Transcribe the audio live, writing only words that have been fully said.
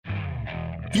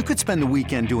You could spend the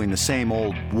weekend doing the same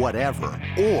old whatever,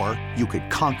 or you could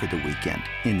conquer the weekend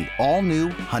in the all-new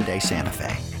Hyundai Santa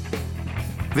Fe.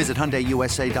 Visit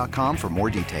HyundaiUSA.com for more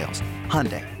details.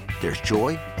 Hyundai, there's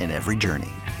joy in every journey.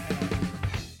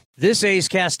 This A's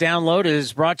Cast download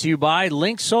is brought to you by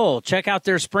Link Soul. Check out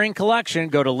their spring collection.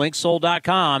 Go to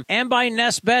linksoul.com. And by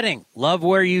Nest Bedding. Love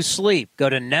where you sleep. Go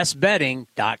to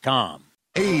nestbedding.com.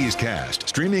 A's Cast,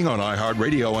 streaming on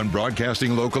iHeartRadio and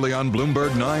broadcasting locally on Bloomberg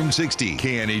 960,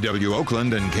 KNEW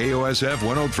Oakland, and KOSF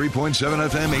 103.7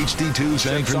 FM HD2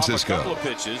 San Francisco. Off a couple of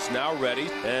pitches, now ready,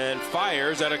 and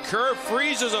fires at a curve,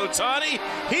 freezes Ohtani.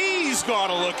 He's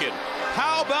gone looking.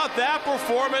 How about that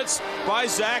performance by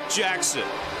Zach Jackson?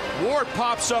 Ward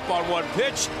pops up on one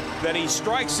pitch, then he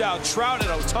strikes out Trout and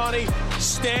Ohtani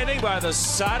standing by the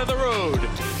side of the road.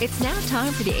 It's now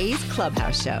time for the A's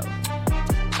Clubhouse Show.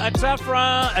 A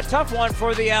tough one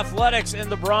for the Athletics in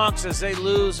the Bronx as they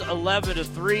lose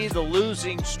 11-3. The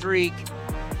losing streak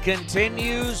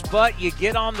continues, but you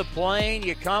get on the plane,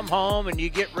 you come home, and you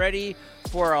get ready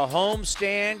for a home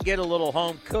stand, get a little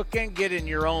home cooking, get in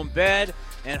your own bed,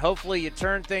 and hopefully you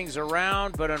turn things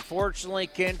around. But unfortunately,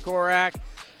 Ken Korak,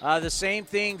 the same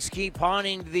things keep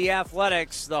haunting the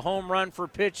Athletics. The home run for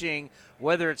pitching,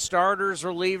 whether it's starters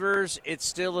or relievers, it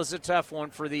still is a tough one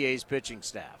for the A's pitching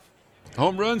staff.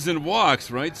 Home runs and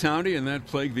walks, right, Townie? And that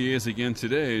plagued the A's again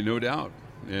today, no doubt,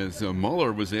 as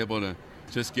Muller was able to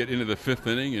just get into the fifth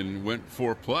inning and went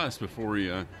 4+ before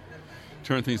he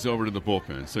turned things over to the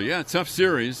bullpen. So, yeah, tough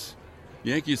series.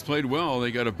 Yankees played well.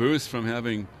 They got a boost from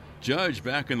having Judge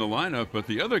back in the lineup, but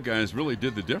the other guys really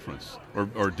did the difference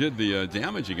or did the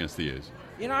damage against the A's.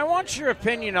 You know, I want your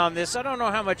opinion on this. I don't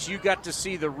know how much you got to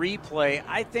see the replay.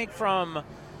 I think from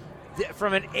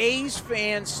an A's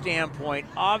fan standpoint,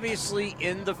 obviously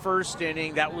in the first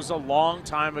inning, that was a long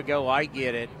time ago, I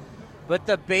get it. But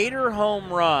the Bader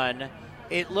home run,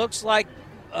 it looks like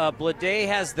Blade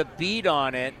has the beat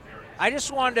on it. I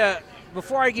just wanted to,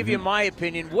 before I give you my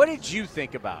opinion, what did you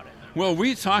think about it? Well,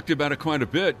 we talked about it quite a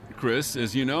bit, Chris,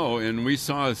 as you know, and we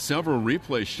saw several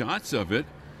replay shots of it,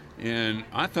 and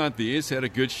I thought the A's had a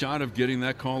good shot of getting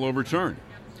that call overturned.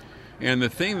 And the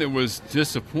thing that was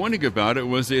disappointing about it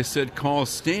was they said call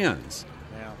stands,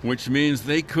 which means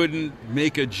they couldn't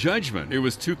make a judgment. It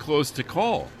was too close to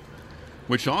call,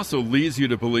 which also leads you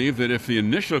to believe that if the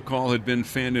initial call had been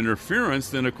fan interference,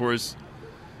 then, of course,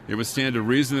 it would stand to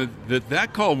reason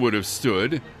that call would have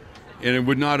stood and it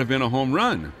would not have been a home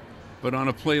run. But on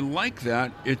a play like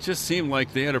that, it just seemed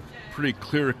like they had a pretty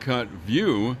clear-cut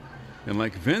view. And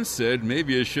like Vince said,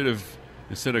 maybe it should have,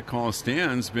 instead of call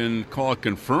stands, been call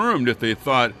confirmed if they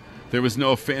thought there was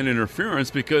no fan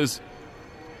interference, because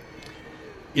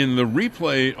in the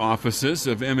replay offices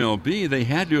of MLB, they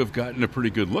had to have gotten a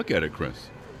pretty good look at it, Chris.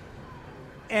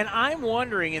 And I'm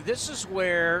wondering, and this is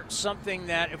where something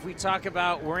that if we talk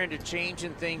about we're into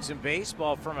changing things in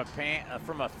baseball from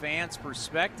a fan's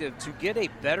perspective to get a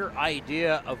better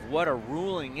idea of what a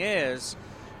ruling is,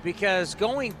 because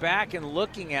going back and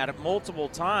looking at it multiple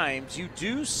times, you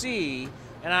do see,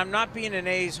 and I'm not being an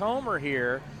A's homer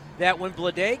here, that when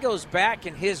Blade goes back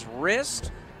and his wrist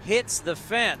hits the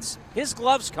fence, his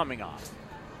glove's coming off.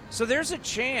 So there's a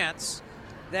chance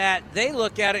that they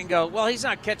look at it and go, well, he's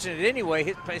not catching it anyway.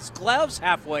 His glove's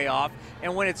halfway off,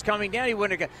 and when it's coming down, he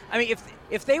wouldn't have got. I mean,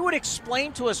 if they would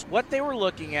explain to us what they were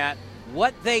looking at,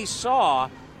 what they saw,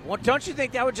 well, don't you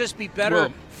think that would just be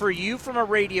better for you from a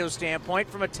radio standpoint,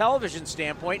 from a television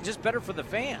standpoint, and just better for the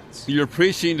fans? You're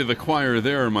preaching to the choir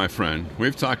there, my friend.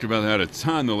 We've talked about that a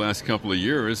ton the last couple of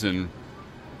years, and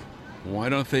why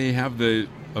don't they have the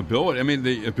ability? I mean,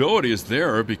 the ability is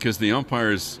there because the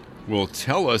umpires will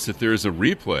tell us that there's a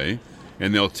replay,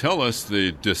 and they'll tell us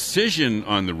the decision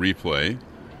on the replay.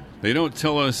 They don't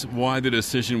tell us why the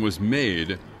decision was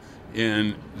made,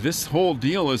 and this whole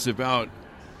deal is about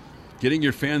getting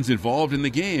your fans involved in the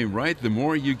game, right? The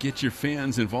more you get your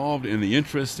fans involved in the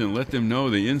interest and let them know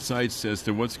the insights as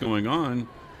to what's going on,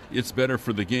 it's better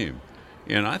for the game.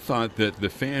 And I thought that the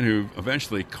fan who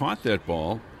eventually caught that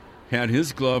ball had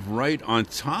his glove right on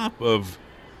top of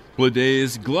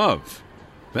Blade's glove.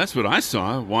 That's what I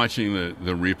saw watching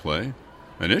the replay.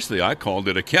 Initially, I called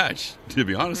it a catch, to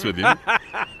be honest with you.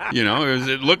 You know,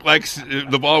 it looked like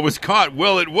the ball was caught.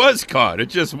 Well, it was caught. It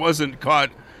just wasn't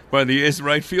caught by the A's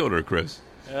right fielder, Chris.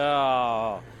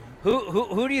 Oh.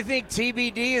 Who do you think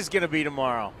TBD is going to be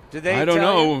tomorrow? Did they I don't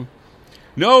tell know. You?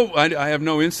 No, I have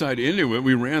no insight into it.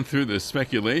 We ran through the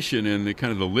speculation and the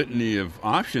kind of the litany of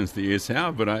options the A's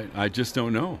have, but I just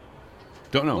don't know.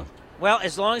 Don't know. Well,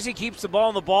 as long as he keeps the ball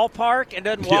in the ballpark and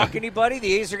doesn't walk anybody,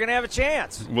 the A's are going to have a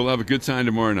chance. We'll have a good time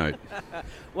tomorrow night.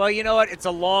 Well, you know what? It's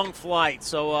a long flight,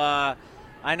 so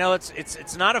I know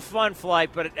it's not a fun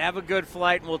flight, but have a good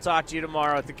flight, and we'll talk to you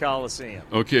tomorrow at the Coliseum.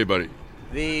 Okay, buddy.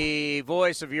 The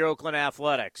voice of your Oakland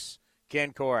Athletics,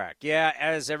 Ken Korak. Yeah,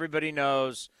 as everybody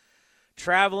knows,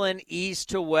 traveling east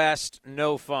to west,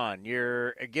 no fun.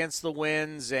 You're against the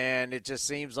winds, and it just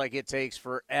seems like it takes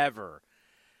forever.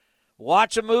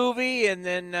 Watch a movie and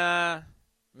then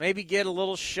maybe get a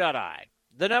little shut-eye.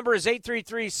 The number is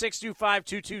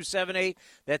 833-625-2278.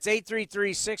 That's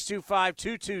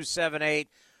 833-625-2278.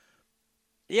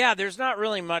 Yeah, there's not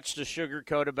really much to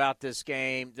sugarcoat about this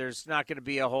game. There's not going to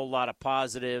be a whole lot of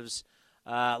positives.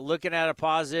 Looking at a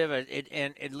positive,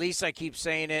 and at least I keep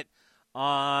saying it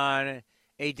on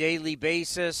a daily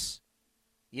basis,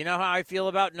 you know how I feel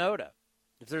about Noda.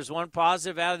 If there's one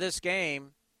positive out of this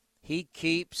game, he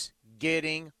keeps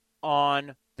getting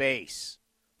on base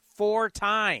 4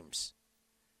 times.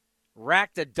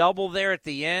 Racked a double there at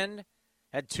the end,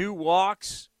 had 2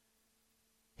 walks,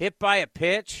 hit by a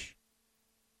pitch.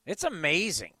 It's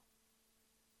amazing.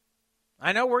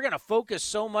 I know we're going to focus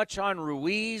so much on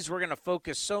Ruiz. We're going to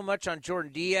focus so much on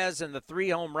Jordan Diaz and the 3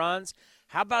 home runs.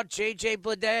 How about J.J.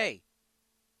 Bleday?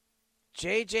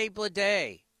 J.J.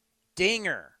 Bleday,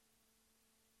 dinger,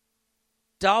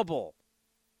 double.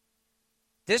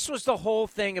 This was the whole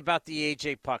thing about the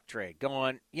A.J. Puck trade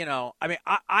going,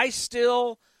 I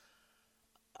still –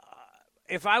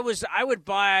 if I would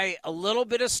buy a little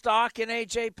bit of stock in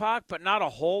A.J. Puck, but not a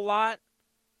whole lot.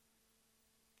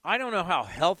 I don't know how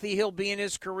healthy he'll be in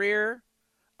his career.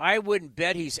 I wouldn't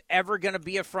bet he's ever going to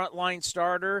be a frontline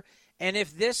starter. And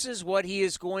if this is what he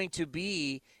is going to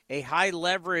be, a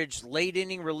high-leverage,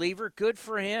 late-inning reliever, good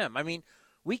for him. I mean,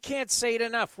 we can't say it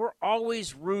enough. We're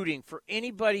always rooting for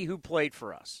anybody who played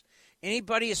for us.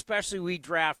 Anybody, especially we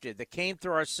drafted, that came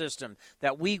through our system,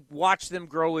 that we watched them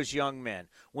grow as young men.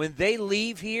 When they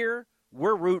leave here,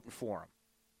 we're rooting for them.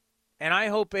 And I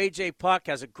hope A.J. Puck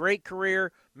has a great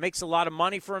career, makes a lot of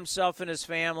money for himself and his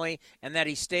family, and that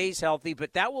he stays healthy.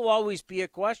 But that will always be a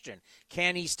question.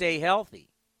 Can he stay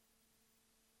healthy?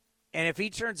 And if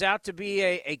he turns out to be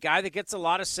a guy that gets a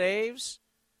lot of saves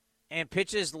and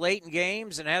pitches late in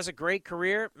games and has a great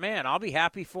career, man, I'll be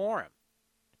happy for him.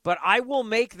 But I will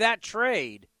make that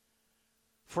trade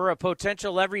for a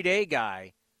potential everyday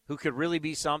guy who could really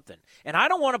be something. And I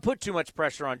don't want to put too much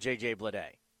pressure on J.J.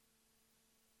 Bleday.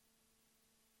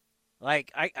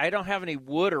 Like, I don't have any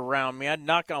wood around me. I'd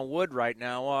knock on wood right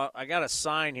now. Well, I got a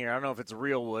sign here. I don't know if it's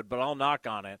real wood, but I'll knock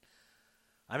on it.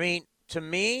 I mean, to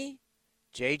me,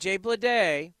 J.J.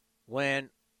 Bleday, when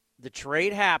the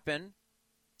trade happened,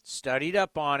 studied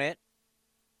up on it,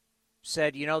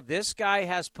 said, this guy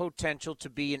has potential to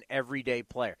be an everyday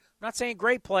player. I'm not saying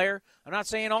great player. I'm not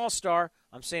saying all-star.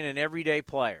 I'm saying an everyday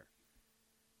player.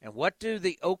 And what do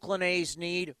the Oakland A's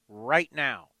need right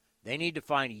now? They need to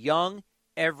find young,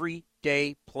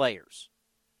 everyday players.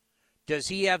 Does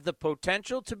he have the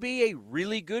potential to be a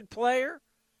really good player?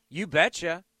 You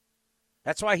betcha.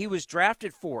 That's why he was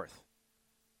drafted 4th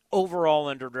overall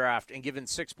under draft and given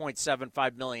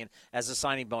 $6.75 million as a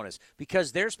signing bonus,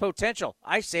 because there's potential,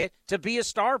 I say it, to be a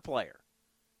star player.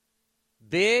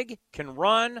 Big, can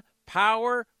run,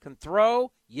 power, can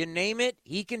throw, you name it,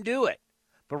 he can do it.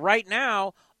 But right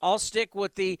now, I'll stick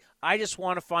with I just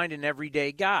want to find an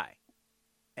everyday guy,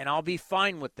 and I'll be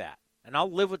fine with that. And I'll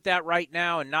live with that right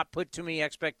now and not put too many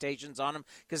expectations on him,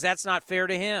 because that's not fair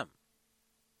to him.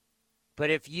 But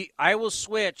I will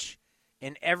switch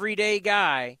an everyday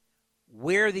guy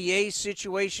where the A's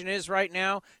situation is right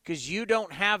now, because you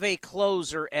don't have a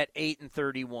closer at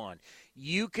 8-31.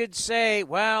 You could say,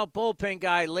 well, bullpen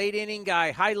guy, late inning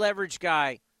guy, high leverage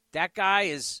guy. That guy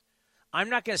is, I'm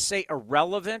not going to say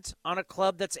irrelevant on a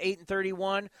club that's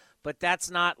 8-31, but that's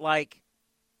not like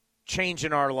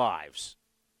changing our lives.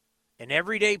 An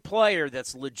everyday player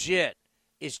that's legit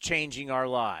is changing our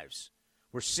lives.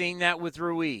 We're seeing that with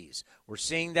Ruiz. We're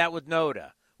seeing that with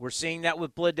Noda. We're seeing that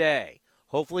with Bleday.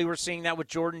 Hopefully we're seeing that with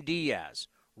Jordan Diaz.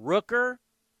 Rooker,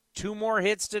 2 more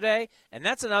hits today. And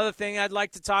that's another thing I'd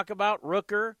like to talk about,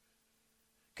 Rooker,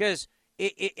 because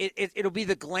it'll be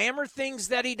the glamour things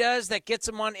that he does that gets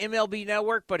him on MLB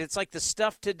Network, but it's like the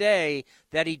stuff today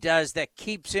that he does that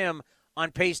keeps him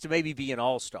on pace to maybe be an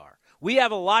all-star. We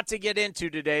have a lot to get into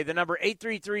today. The number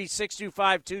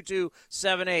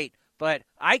 833-625-2278. But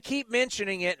I keep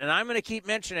mentioning it, and I'm going to keep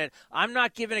mentioning it. I'm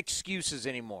not giving excuses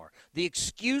anymore. The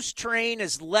excuse train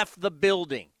has left the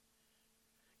building,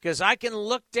 because I can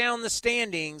look down the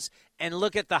standings and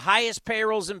look at the highest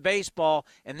payrolls in baseball,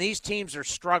 and these teams are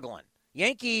struggling.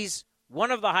 Yankees,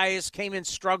 one of the highest, came in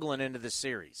struggling into the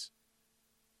series.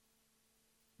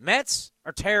 Mets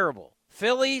are terrible.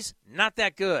 Phillies, not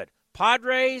that good.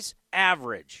 Padres,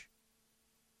 average.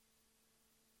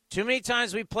 Too many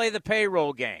times we play the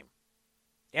payroll game.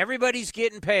 Everybody's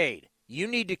getting paid. You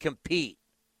need to compete.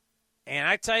 And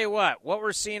I tell you what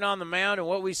we're seeing on the mound and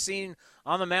what we've seen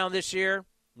on the mound this year,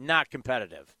 not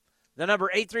competitive. The number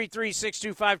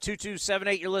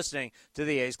 833-625-2278. You're listening to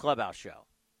the A's Clubhouse Show.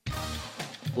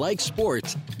 Like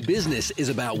sports, business is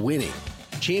about winning.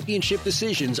 Championship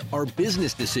decisions are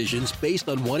business decisions based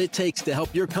on what it takes to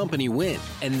help your company win.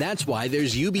 And that's why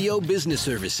there's UBO Business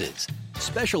Services,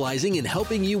 specializing in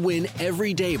helping you win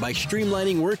every day by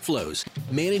streamlining workflows,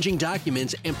 managing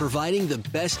documents, and providing the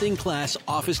best-in-class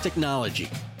office technology.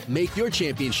 Make your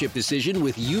championship decision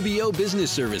with UBO Business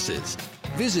Services.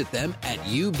 Visit them at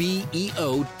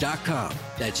ubeo.com.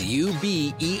 That's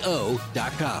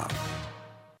ubeo.com.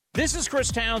 This is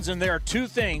Chris Townsend. There are two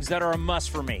things that are a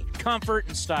must for me: comfort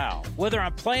and style. Whether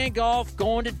I'm playing golf,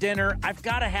 going to dinner, I've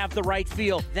got to have the right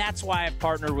feel. That's why I've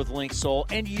partnered with Link Soul,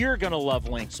 and you're going to love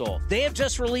Link Soul. They have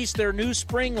just released their new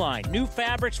spring line, new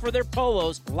fabrics for their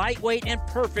polos, lightweight and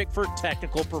perfect for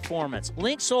technical performance.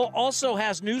 Link Soul also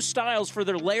has new styles for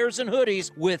their layers and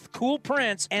hoodies with cool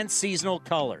prints and seasonal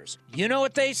colors. You know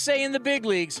what they say in the big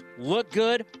leagues: look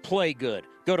good, play good.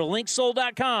 Go to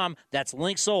linksoul.com. That's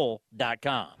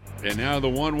linksoul.com. And now the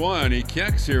 1-1. He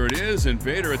kicks. Here it is. And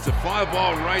Bader, it's a fly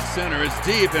ball right center. It's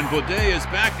deep. And Blade is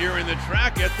back here in the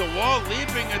track at the wall,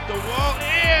 leaping at the wall.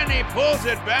 And he pulls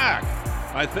it back,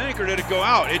 I think. Or did it go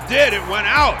out? It did. It went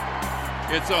out.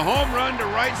 It's a home run to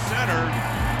right center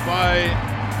by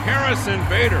Harrison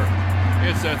Bader.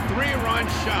 It's a 3-run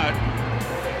shot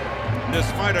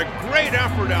despite a great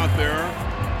effort out there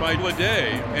by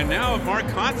Leday. And now if Mark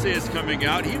Kotze is coming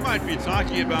out, he might be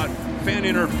talking about fan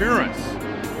interference.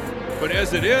 But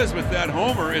as it is with that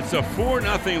homer, it's a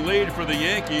 4-0 lead for the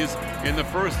Yankees in the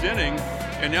first inning,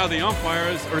 and now the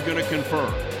umpires are going to confer.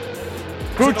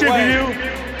 Crew chief review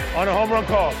on a home run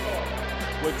call.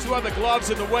 With two other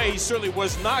gloves in the way, he certainly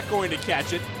was not going to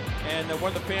catch it. And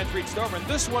one of the fans reached over, and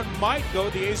this one might go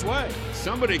the A's way.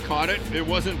 Somebody caught it. It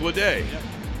wasn't Leday. Yep.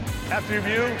 After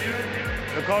review,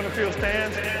 the corner field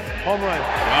stands. Home run.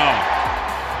 Wow.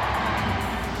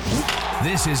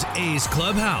 This is A's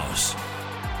Clubhouse.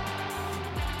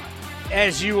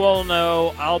 As you all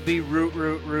know, I'll be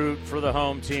root for the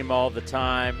home team all the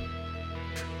time.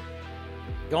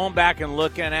 Going back and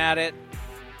looking at it,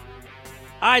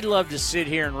 I'd love to sit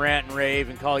here and rant and rave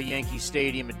and call Yankee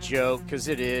Stadium a joke, because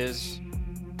it is.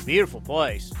 Beautiful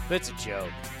place, but it's a joke.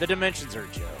 The dimensions are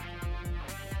a joke.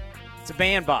 It's a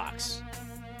bandbox.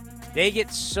 They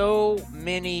get so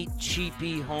many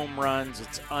cheapy home runs,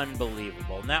 it's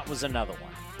unbelievable. And that was another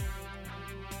one.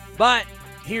 But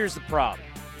here's the problem.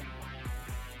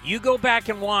 You go back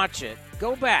and watch it.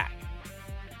 Go back.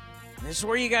 And this is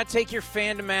where you got to take your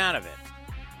fandom out of it.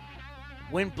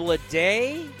 When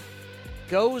Blade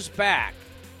goes back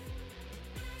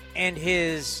and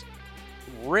his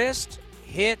wrist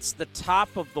hits the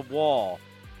top of the wall,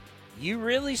 you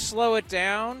really slow it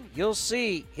down, you'll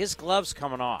see his glove's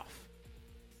coming off.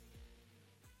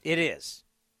 It is.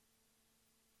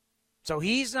 So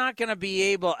he's not going to be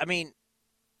able,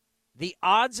 the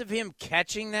odds of him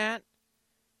catching that,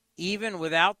 even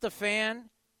without the fan,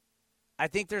 I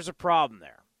think there's a problem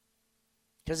there.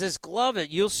 Because his glove,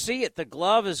 you'll see it, the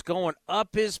glove is going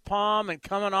up his palm and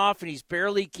coming off, and he's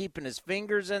barely keeping his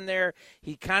fingers in there.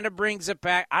 He kind of brings it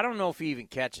back. I don't know if he even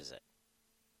catches it.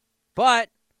 But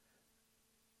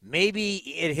maybe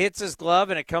it hits his glove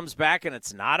and it comes back and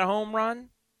it's not a home run.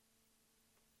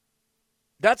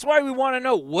 That's why we want to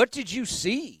know, what did you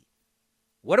see?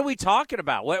 What are we talking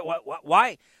about?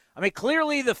 Why?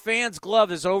 Clearly the fan's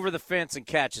glove is over the fence and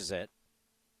catches it.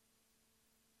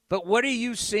 But what are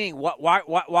you seeing? Why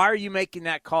are you making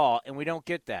that call? And we don't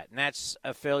get that. And that's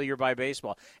a failure by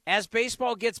baseball. As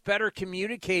baseball gets better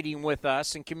communicating with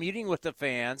us and commuting with the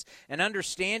fans and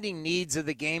understanding needs of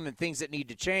the game and things that need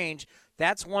to change,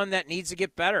 that's one that needs to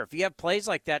get better. If you have plays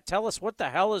like that, tell us what the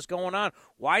hell is going on.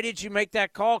 Why did you make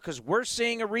that call? Because we're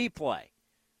seeing a replay.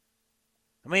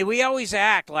 We always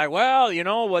act like, well, you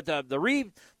know what, the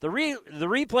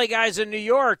replay guys in New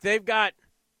York,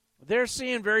 they're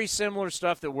seeing very similar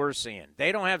stuff that we're seeing.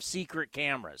 They don't have secret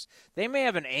cameras. They may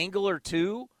have an angle or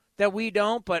two that we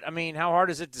don't, but, how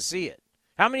hard is it to see it?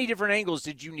 How many different angles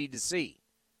did you need to see?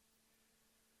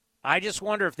 I just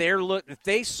wonder if if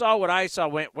they saw what I saw,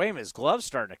 wait a minute, his glove's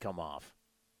starting to come off.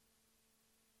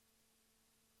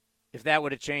 If that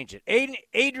would have changed it.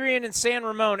 Adrian in San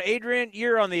Ramon. Adrian,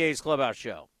 you're on the A's Clubhouse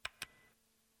Show.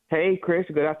 Hey, Chris.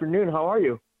 Good afternoon. How are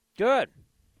you? Good.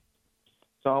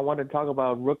 So I wanted to talk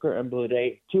about Rooker and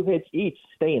Blade. 2 hits each,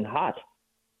 staying hot.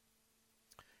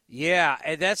 Yeah,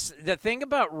 and that's the thing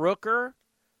about Rooker,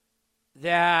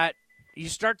 that, you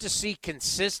start to see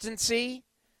consistency.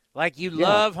 Like you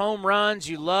love home runs,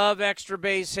 you love extra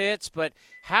base hits, but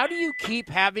how do you keep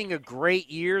having a great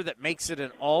year that makes it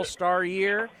an all-star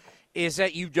year is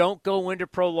that you don't go into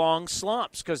prolonged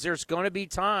slumps, because there's going to be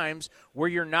times where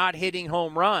you're not hitting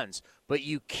home runs, but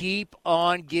you keep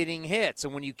on getting hits.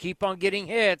 And when you keep on getting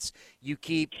hits, you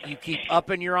keep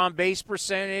upping your on-base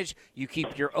percentage, you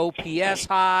keep your OPS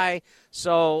high.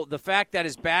 So the fact that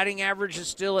his batting average is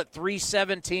still at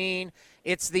 317,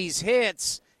 it's these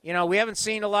hits. You know, we haven't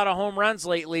seen a lot of home runs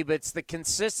lately, but it's the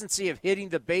consistency of hitting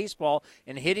the baseball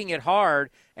and hitting it hard,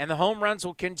 and the home runs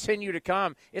will continue to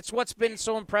come. It's what's been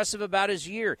so impressive about his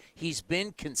year. He's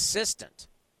been consistent.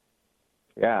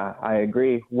 Yeah, I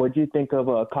agree. What do you think of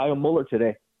Kyle Muller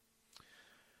today?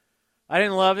 I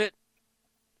didn't love it.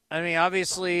 I mean,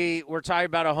 obviously, we're talking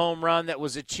about a home run that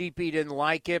was a cheapie, didn't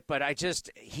like it, but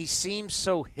he seems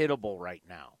so hittable right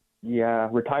now. Yeah,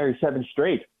 retired 7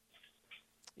 straight.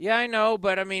 Yeah, I know,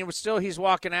 but I mean, still, he's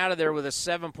walking out of there with a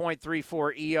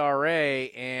 7.34 ERA,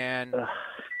 and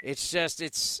it's just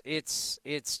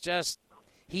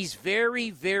he's very,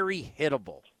 very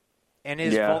hittable, and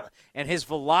his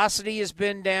velocity has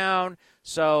been down.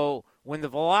 So when the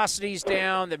velocity's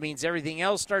down, that means everything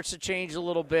else starts to change a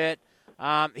little bit.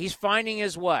 He's finding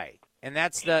his way, and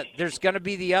there's going to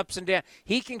be the ups and downs.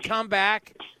 He can come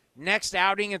back next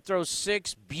outing and throw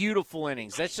 6 beautiful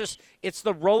innings. It's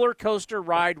the roller coaster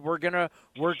ride we're gonna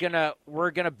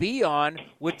be on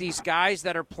with these guys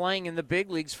that are playing in the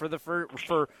big leagues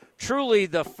for truly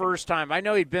the first time. I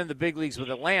know he'd been in the big leagues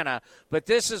with Atlanta, but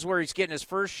this is where he's getting his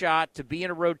first shot to be in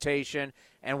a rotation,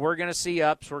 and we're gonna see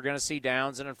ups, we're gonna see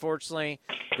downs, and unfortunately,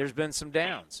 there's been some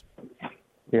downs.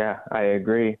 Yeah, I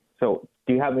agree. So,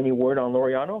 do you have any word on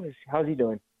Laureano? How's he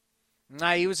doing?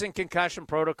 Nah, he was in concussion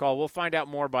protocol. We'll find out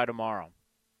more by tomorrow.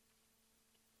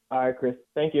 All right, Chris.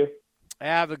 Thank you.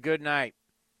 Have a good night.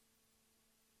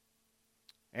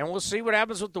 And we'll see what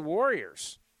happens with the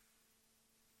Warriors.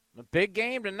 A big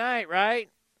game tonight, right?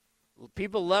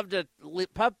 People love to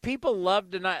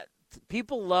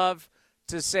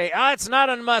say, it's not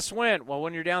a must-win. Well,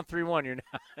 when you're down 3-1, you're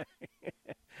not.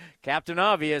 Captain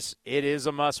Obvious, it is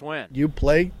a must-win. You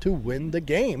play to win the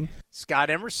game. Scott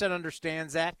Emerson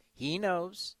understands that. He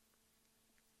knows.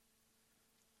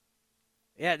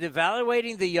 Yeah,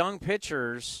 evaluating the young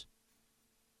pitchers,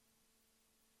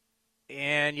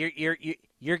 and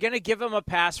you're going to give them a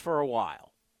pass for a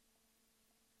while.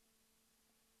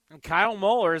 And Kyle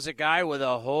Muller is a guy with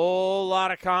a whole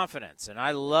lot of confidence, and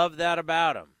I love that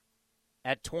about him.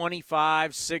 At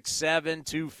 25, 6'7",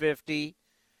 250.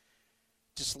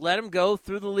 Just let him go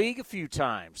through the league a few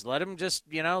times. Let him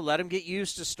let him get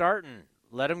used to starting.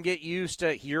 Let him get used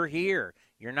to you're here.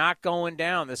 You're not going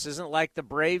down. This isn't like the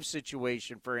Braves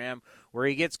situation for him where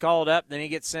he gets called up, then he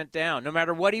gets sent down. No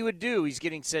matter what he would do, he's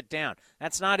getting sent down.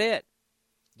 That's not it.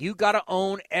 You got to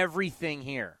own everything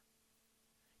here.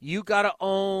 You got to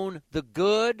own the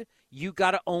good. You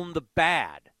got to own the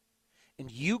bad. And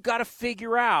you got to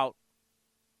figure out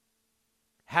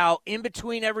how in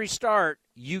between every start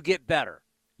you get better.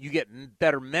 You get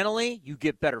better mentally. You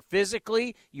get better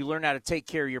physically. You learn how to take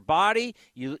care of your body.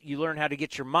 You learn how to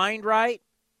get your mind right.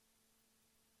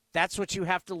 That's what you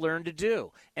have to learn to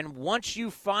do. And once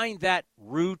you find that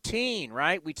routine,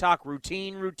 right? We talk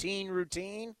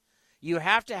routine. You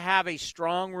have to have a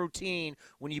strong routine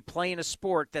when you play in a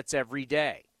sport that's every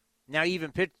day. Now,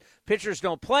 even pitchers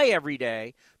don't play every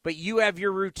day, but you have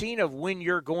your routine of when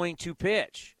you're going to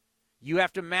pitch. You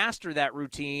have to master that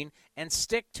routine and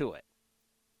stick to it.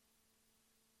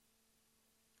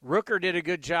 Rooker did a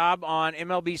good job on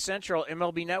MLB Central,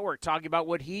 MLB Network, talking about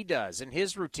what he does and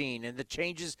his routine and the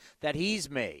changes that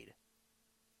he's made.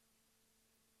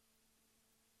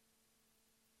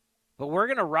 But we're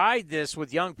going to ride this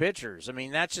with young pitchers. I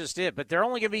mean, that's just it. But they're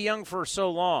only going to be young for so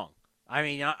long. I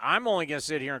mean, I'm only going to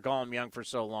sit here and call them young for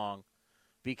so long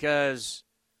because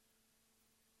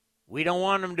we don't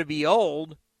want them to be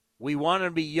old. We want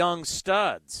them to be young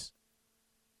studs.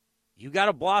 You got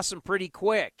to blossom pretty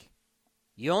quick.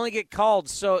 You only get called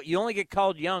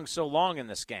young so long in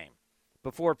this game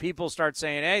before people start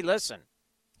saying, hey, listen,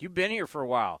 you've been here for a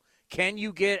while. Can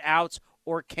you get outs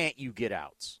or can't you get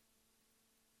outs?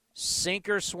 Sink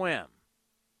or swim.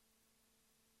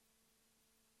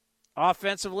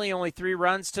 Offensively, only 3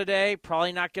 runs today.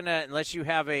 Probably not going to, unless you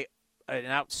have an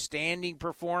outstanding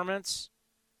performance.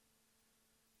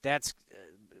 That's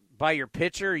by your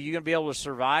pitcher. Are you going to be able to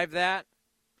survive that?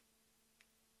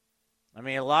 I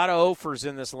mean, a lot of offers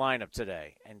in this lineup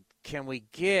today. And can we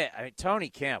get Tony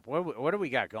Kemp, what do we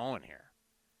got going here?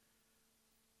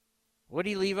 What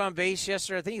did he leave on base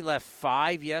yesterday? I think he left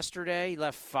 5 yesterday. He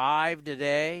left 5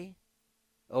 today.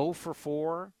 0 for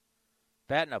 4,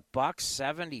 batting a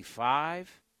 .175.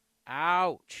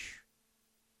 Ouch.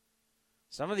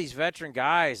 Some of these veteran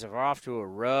guys are off to a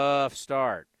rough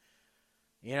start.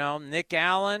 You know, Nick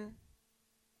Allen,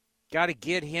 got to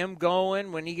get him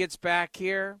going when he gets back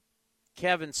here.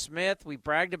 Kevin Smith, we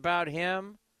bragged about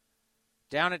him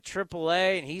down at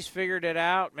AAA, and he's figured it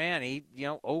out. Man, he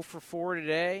 0 for 4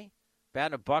 today,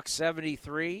 batting a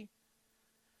 .173.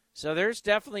 So there's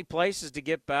definitely places to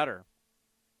get better.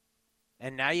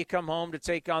 And now you come home to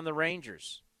take on the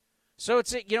Rangers. So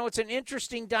it's an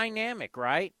interesting dynamic,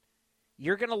 right?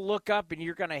 You're going to look up and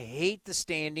you're going to hate the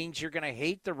standings. You're going to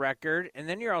hate the record. And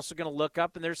then you're also going to look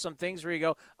up and there's some things where you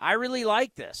go, I really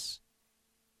like this.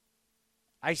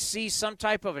 I see some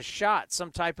type of a shot,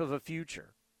 some type of a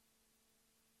future.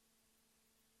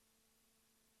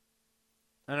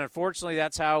 And unfortunately,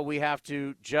 that's how we have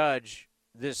to judge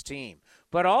this team.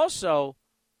 But also,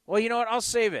 well, you know what? I'll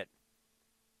save it.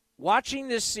 Watching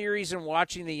this series and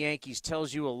watching the Yankees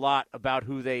tells you a lot about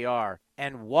who they are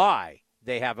and why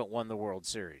they haven't won the World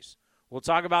Series. We'll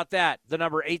talk about that. The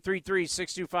number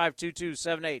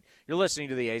 833-625-2278. You're listening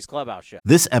to the A's Clubhouse Show.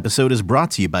 This episode is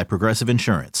brought to you by Progressive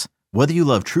Insurance. Whether you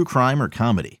love true crime or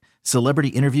comedy, celebrity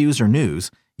interviews or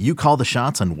news, you call the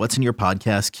shots on what's in your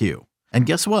podcast queue. And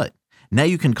guess what? Now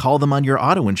you can call them on your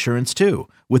auto insurance too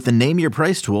with the Name Your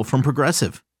Price tool from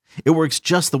Progressive. It works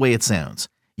just the way it sounds.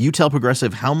 You tell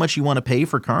Progressive how much you want to pay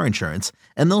for car insurance,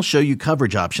 and they'll show you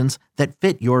coverage options that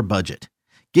fit your budget.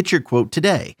 Get your quote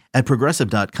today at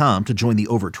Progressive.com to join the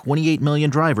over 28 million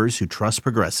drivers who trust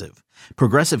Progressive.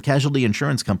 Progressive Casualty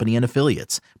Insurance Company and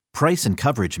Affiliates. Price and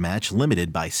coverage match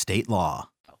limited by state law.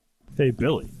 Hey,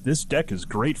 Billy, this deck is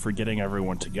great for getting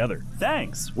everyone together.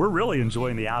 Thanks. We're really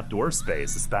enjoying the outdoor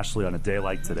space, especially on a day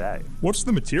like today. What's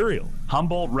the material?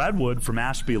 Humboldt Redwood from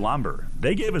Ashby Lumber.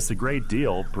 They gave us a great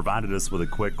deal, provided us with a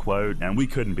quick quote, and we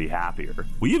couldn't be happier.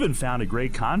 We even found a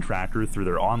great contractor through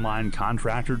their online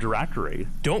contractor directory.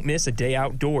 Don't miss a day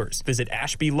outdoors. Visit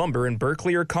Ashby Lumber in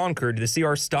Berkeley or Concord to see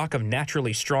our stock of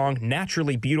naturally strong,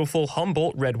 naturally beautiful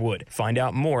Humboldt Redwood. Find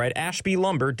out more at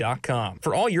ashbylumber.com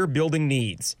for all your building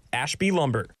needs. Ashby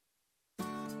Lumber.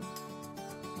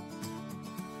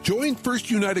 Join First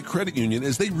United Credit Union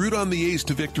as they root on the A's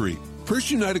to victory.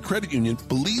 First United Credit Union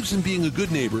believes in being a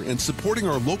good neighbor and supporting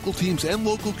our local teams and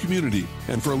local community.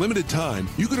 And for a limited time,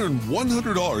 you can earn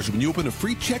 $100 when you open a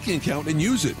free checking account and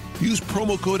use it. Use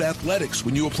promo code ATHLETICS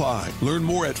when you apply. Learn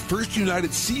more at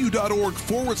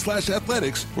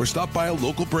firstunitedcu.org/athletics or stop by a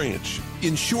local branch.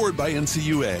 Insured by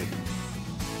NCUA.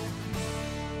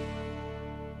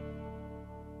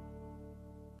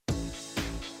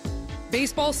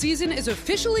 Baseball season is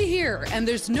officially here, and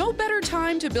there's no better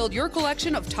time to build your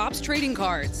collection of Topps trading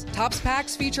cards. Topps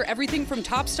packs feature everything from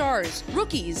top stars,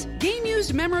 rookies,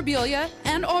 game-used memorabilia,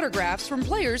 and autographs from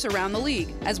players around the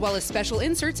league, as well as special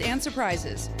inserts and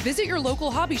surprises. Visit your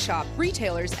local hobby shop,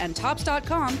 retailers, and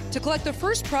Topps.com to collect the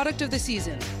first product of the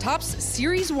season, Topps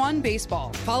Series 1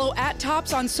 Baseball. Follow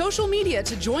 @Topps on social media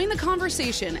to join the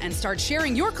conversation and start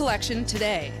sharing your collection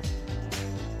today.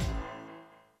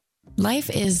 Life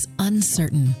is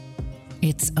uncertain.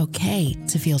 It's okay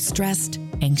to feel stressed,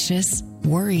 anxious,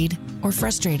 worried, or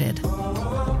frustrated.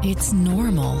 It's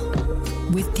normal.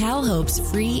 With CalHope's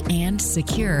free and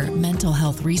secure mental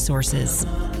health resources,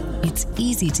 it's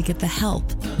easy to get the help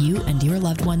you and your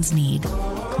loved ones need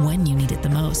when you need it the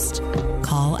most.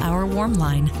 Call our warm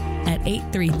line at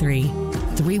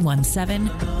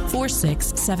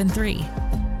 833-317-4673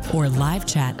 or live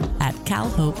chat at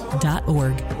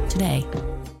calhope.org today.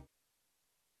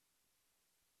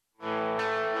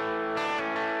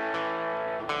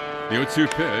 The 0-2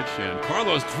 pitch, and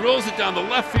Carlos drills it down the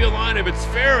left field line. If it's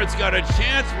fair, it's got a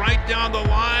chance right down the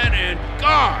line, and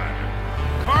gone.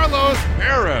 Carlos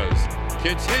Perez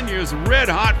continues red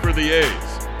hot for the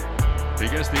A's. He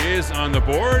gets the A's on the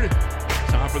board.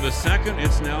 Top of the second,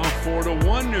 it's now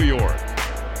 4-1 New York.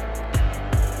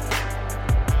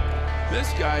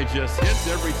 This guy just hits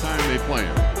every time they play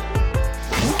him.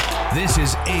 This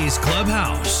is A's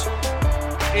Clubhouse.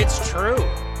 It's true.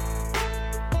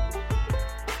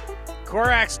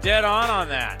 Korak's dead on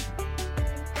that.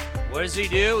 What does he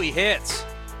do? He hits.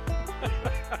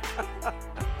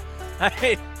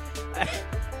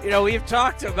 We've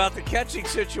talked about the catching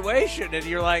situation, and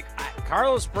you're like,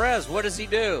 Carlos Perez, what does he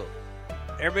do?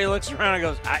 Everybody looks around and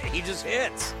goes, he just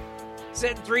hits. He's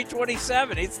hitting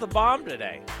 327. It's the bomb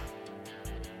today.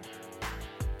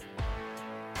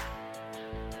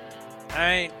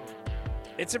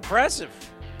 It's impressive.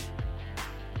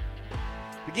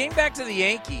 But getting back to the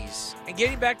Yankees and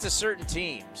getting back to certain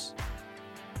teams,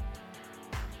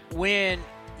 when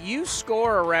you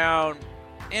score around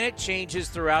and it changes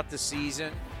throughout the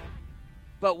season.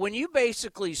 But when you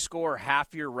basically score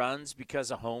half your runs because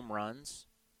of home runs,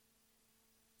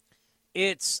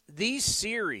 it's these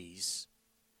series.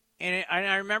 And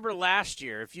I remember last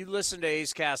year, if you listen to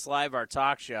A's Cast Live, our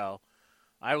talk show,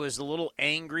 I was a little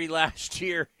angry last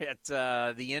year at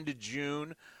the end of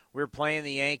June. We were playing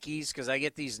the Yankees because I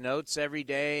get these notes every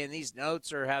day, and these notes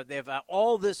they have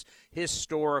all this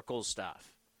historical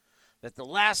stuff. That the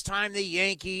last time the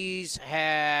Yankees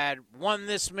had won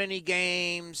this many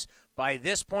games, by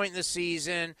this point in the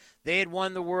season, they had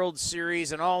won the World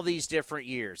Series in all these different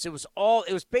years. It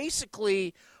was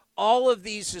basically all of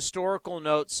these historical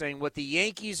notes saying what the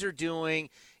Yankees are doing.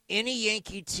 Any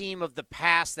Yankee team of the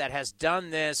past that has done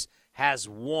this has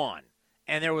won.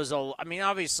 And there was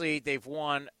obviously they've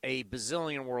won a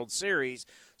bazillion World Series.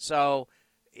 So,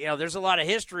 there's a lot of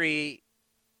history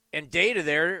and data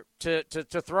there to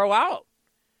throw out.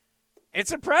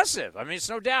 It's impressive. It's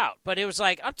no doubt. But it was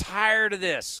like, I'm tired of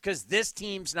this because this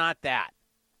team's not that.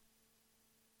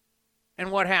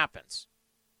 And what happens?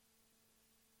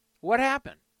 What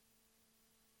happened?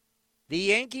 The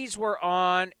Yankees were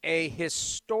on a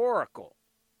historical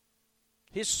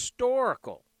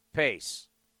pace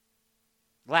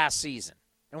last season.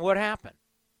 And what happened?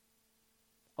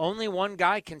 Only one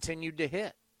guy continued to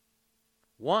hit.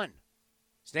 One.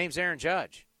 His name's Aaron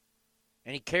Judge.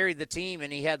 And he carried the team,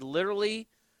 and he had literally,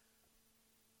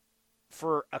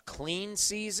 for a clean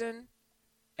season,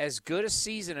 as good a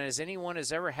season as anyone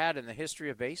has ever had in the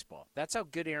history of baseball. That's how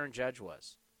good Aaron Judge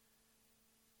was.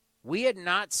 We had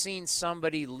not seen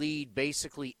somebody lead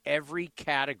basically every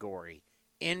category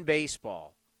in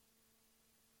baseball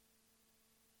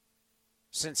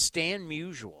since Stan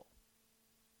Musial.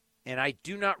 And I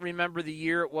do not remember the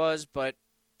year it was, but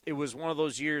it was one of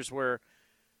those years where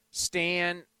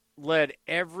Stan led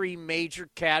every major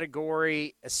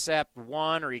category except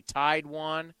one, or he tied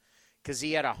one, because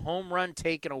he had a home run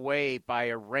taken away by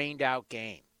a rained-out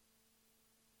game.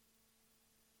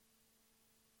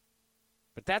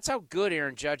 But that's how good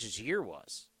Aaron Judge's year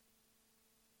was.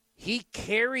 He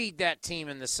carried that team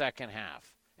in the second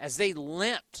half as they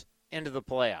limped into the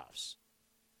playoffs.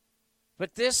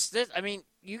 But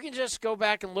you can just go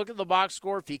back and look at the box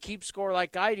score. If you keep score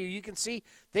like I do, you can see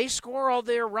they score all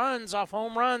their runs off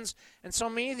home runs, and so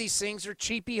many of these things are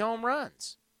cheapy home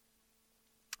runs.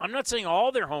 I'm not saying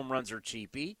all their home runs are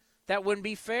cheapy. That wouldn't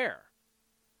be fair.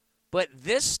 But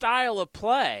this style of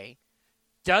play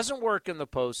doesn't work in the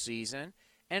postseason,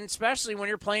 and especially when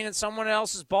you're playing in someone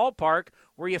else's ballpark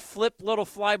where you flip little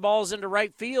fly balls into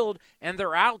right field and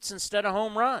they're outs instead of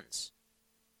home runs.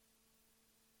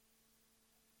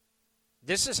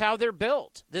 This is how they're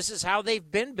built. This is how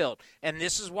they've been built. And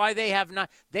this is why they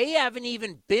haven't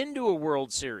even been to a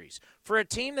World Series. For a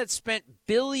team that spent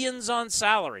billions on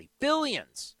salary,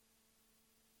 billions,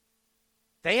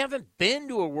 they haven't been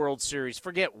to a World Series.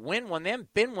 Forget win one. They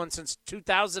haven't been one since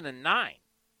 2009.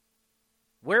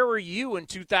 Where were you in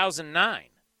 2009?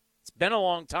 It's been a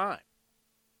long time.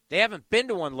 They haven't been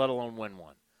to one, let alone win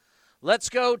one. Let's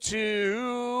go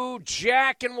to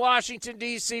Jack in Washington,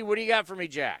 D.C. What do you got for me,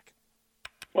 Jack?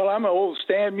 Well, I'm an old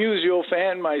Stan Musial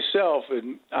fan myself,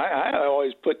 and I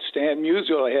always put Stan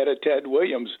Musial ahead of Ted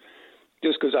Williams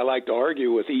just because I like to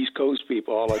argue with East Coast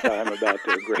people all the time about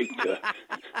their great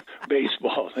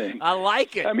baseball thing. I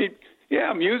like it.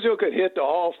 Musial could hit to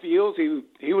all fields.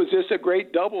 He was just a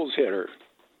great doubles hitter.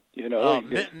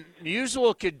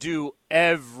 Musial could do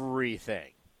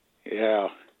everything. Yeah.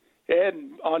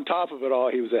 And on top of it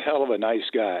all, he was a hell of a nice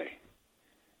guy.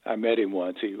 I met him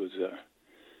once. He was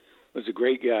a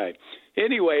great guy.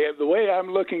 Anyway, the way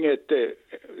I'm looking at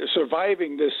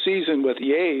surviving this season with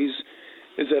the A's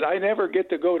is that I never get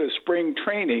to go to spring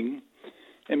training,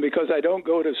 and because I don't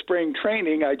go to spring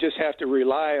training, I just have to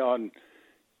rely on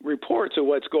reports of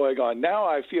what's going on. Now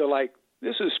I feel like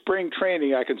this is spring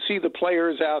training. I can see the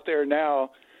players out there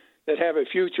now that have a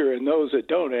future and those that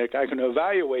don't. I can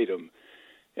evaluate them.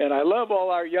 And I love all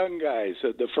our young guys,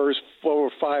 the first 4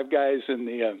 or 5 guys in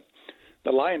the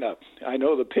lineup. I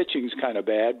know the pitching's kind of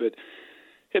bad, but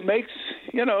it makes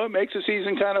the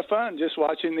season kind of fun just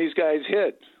watching these guys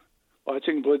hit,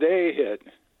 watching Bleday hit,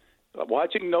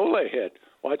 watching Nola hit,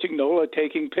 watching Nola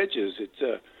taking pitches.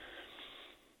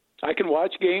 I can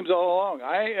watch games all along.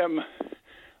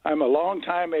 I'm a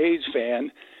longtime A's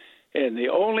fan, and the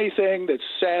only thing that's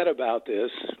sad about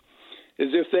this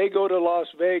is if they go to Las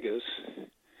Vegas,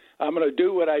 I'm going to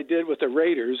do what I did with the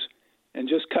Raiders and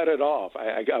just cut it off.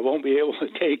 I won't be able to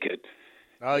take it.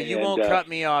 Oh, you won't cut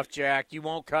me off, Jack. You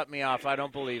won't cut me off. I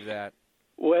don't believe that.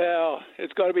 Well,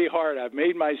 it's going to be hard. I've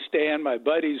made my stand. My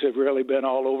buddies have really been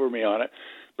all over me on it.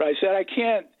 But I said I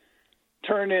can't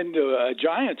turn into a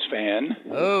Giants fan.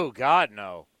 Oh, God,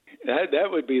 no. That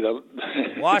would be the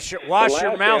wash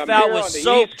your mouth out with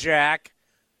soap, Jack.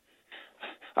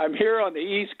 I'm here on the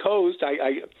East Coast.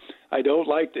 I don't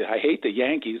like I hate the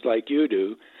Yankees like you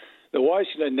do. The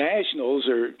Washington Nationals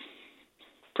are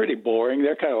pretty boring.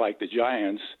 They're kind of like the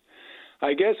Giants.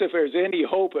 I guess if there's any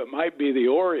hope, it might be the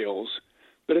Orioles,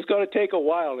 but it's going to take a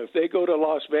while. If they go to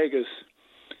Las Vegas,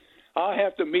 I'll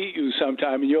have to meet you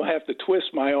sometime, and you'll have to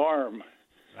twist my arm.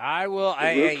 I will.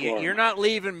 You're not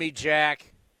leaving me, Jack.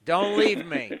 Don't leave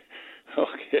me.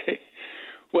 Okay.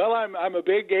 Well, I'm a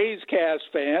big A's Cast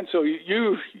fan, so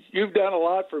you've done a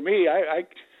lot for me. I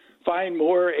find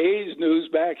more A's news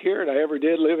back here than I ever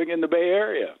did living in the Bay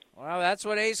Area. Well, that's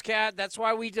what A's Cat. That's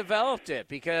why we developed it,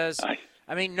 because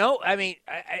I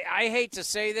hate to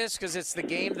say this because it's the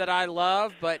game that I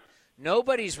love, but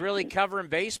nobody's really covering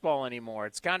baseball anymore.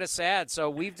 It's kind of sad. So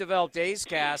we've developed A's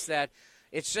Cast that.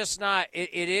 It's just not – it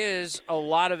is a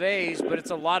lot of A's, but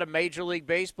it's a lot of Major League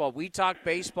Baseball. We talk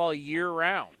baseball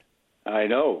year-round. I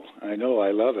know. I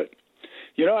love it.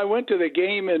 You know, I went to the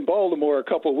game in Baltimore a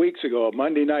couple of weeks ago, a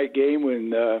Monday night game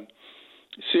when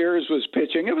Sears was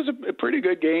pitching. It was a pretty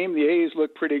good game. The A's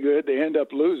looked pretty good. They end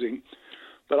up losing.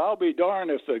 But I'll be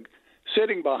darned if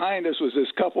sitting behind us was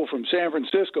this couple from San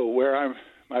Francisco where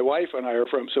my wife and I are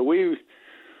from. So we –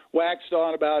 waxed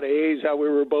on about A's, how we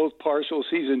were both partial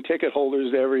season ticket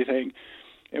holders to everything.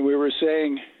 And we were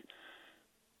saying,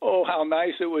 oh, how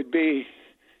nice it would be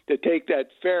to take that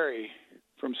ferry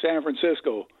from San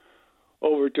Francisco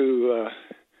over to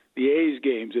the A's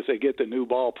games if they get the new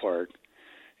ballpark.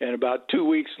 And about 2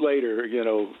 weeks later,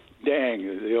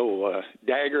 dang, the old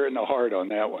dagger in the heart on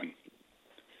that one.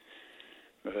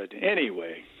 But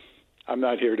anyway, I'm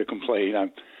not here to complain.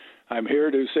 I'm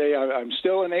here to say I'm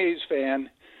still an A's fan,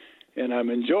 and I'm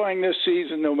enjoying this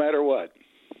season no matter what.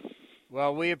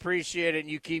 Well, we appreciate it,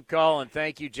 and you keep calling.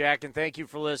 Thank you, Jack, and thank you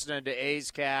for listening to A's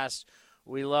Cast.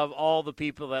 We love all the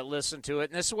people that listen to it,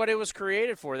 and this is what it was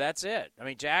created for. That's it. I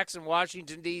mean, Jack's in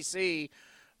Washington, D.C.,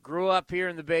 grew up here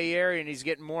in the Bay Area, and he's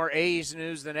getting more A's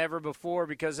news than ever before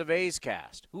because of A's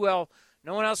Cast. No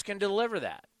one else can deliver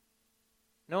that.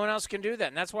 No one else can do that,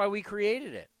 and that's why we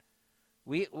created it.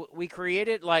 We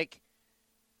created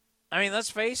let's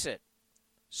face it.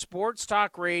 Sports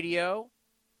talk radio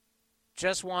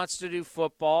just wants to do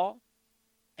football,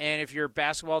 and if your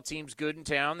basketball team's good in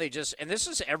town, and this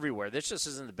is everywhere. This just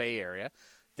isn't the Bay Area.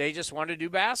 They just want to do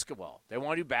basketball. They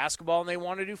want to do basketball, and they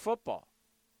want to do football.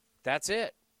 That's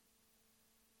it.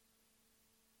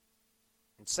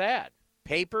 It's sad.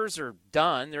 Papers are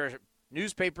done.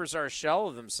 Newspapers are a shell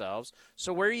of themselves.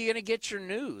 So where are you going to get your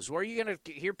news? Where are you going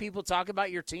to hear people talk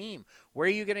about your team? Where are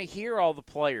you going to hear all the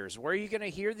players? Where are you going to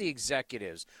hear the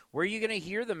executives? Where are you going to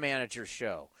hear the manager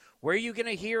show? Where are you going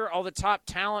to hear all the top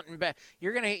talent?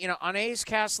 You're going to, on A's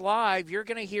Cast Live, you're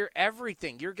going to hear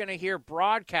everything. You're going to hear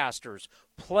broadcasters,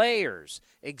 players,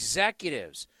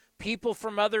 executives, people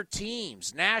from other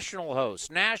teams, national hosts,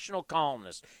 national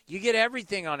columnists. You get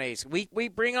everything on A's. We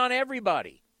bring on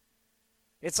everybody.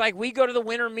 It's like we go to the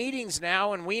winter meetings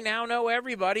now, and we now know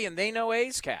everybody, and they know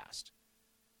A's Cast.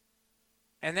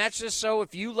 And that's just so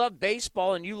if you love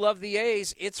baseball and you love the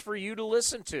A's, it's for you to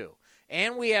listen to.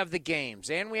 And we have the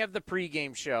games, and we have the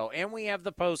pregame show, and we have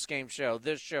the postgame show,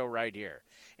 this show right here.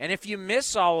 And if you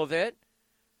miss all of it,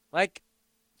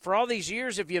 for all these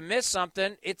years, if you miss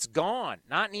something, it's gone.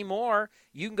 Not anymore.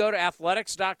 You can go to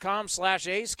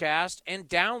athletics.com/A'sCast and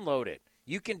download it.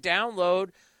 You can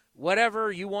download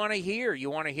whatever you want to hear. You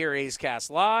want to hear A's Cast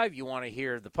Live, you want to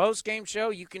hear the post-game show,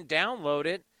 you can download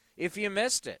it if you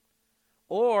missed it.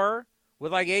 Or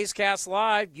with A's Cast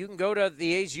Live, you can go to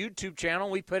the A's YouTube channel.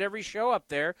 We put every show up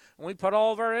there, and we put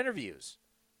all of our interviews.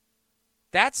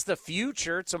 That's the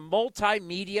future. It's a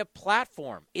multimedia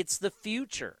platform. It's the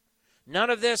future. None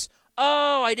of this,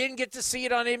 I didn't get to see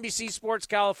it on NBC Sports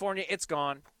California. It's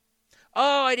gone.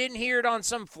 I didn't hear it on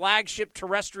some flagship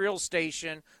terrestrial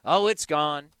station. It's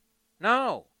gone.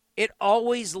 No, it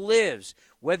always lives.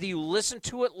 Whether you listen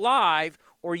to it live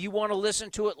or you want to listen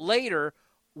to it later,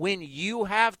 when you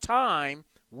have time,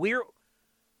 we're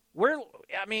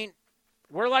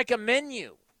like a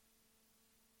menu.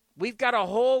 We've got a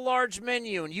whole large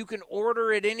menu, and you can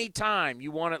order it any time. You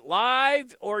want it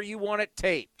live or you want it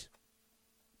taped.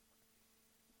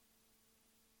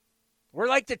 We're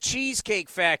like the Cheesecake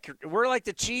Factory. We're like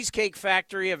the Cheesecake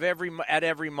Factory at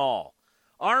every mall.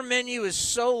 Our menu is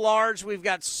so large, we've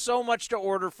got so much to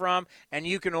order from, and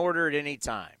you can order it any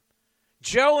time.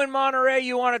 Joe in Monterey,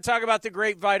 you want to talk about the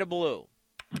Great Vita Blue?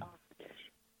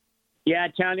 Yeah,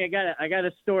 Tony, I got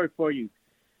a story for you.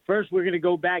 First, we're going to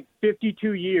go back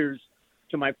 52 years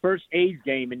to my first A's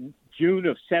game in June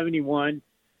of '71.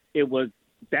 It was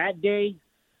that day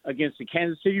against the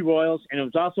Kansas City Royals, and it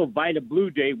was also Vita Blue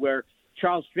Day where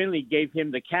Charles Finley gave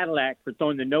him the Cadillac for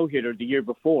throwing the no-hitter the year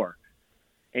before.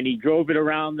 And he drove it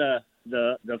around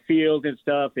the field and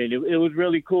stuff, and it was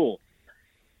really cool.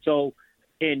 So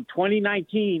in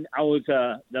 2019, I was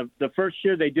the first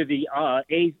year they did the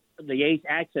A's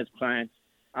Access Plan.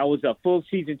 I was a full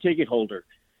season ticket holder,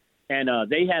 and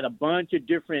they had a bunch of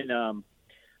different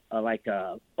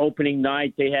opening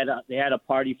night. They had a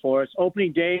party for us.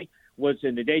 Opening day was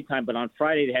in the daytime, but on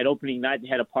Friday they had opening night. They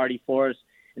had a party for us,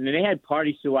 and then they had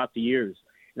parties throughout the years.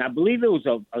 And I believe it was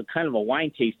a kind of a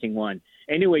wine tasting one.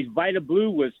 Anyways, Vita Blue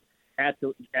was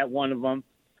at one of them,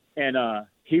 and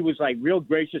he was like real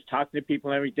gracious, talking to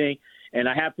people and everything. And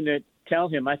I happened to tell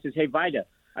him, I said, "Hey, Vita,"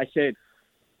 I said,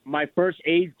 "my first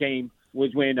A's game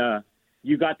was when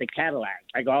you got the Cadillac."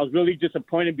 I was really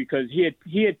disappointed because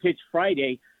he had pitched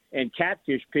Friday and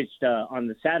Catfish pitched on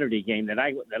the Saturday game that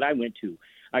I went to.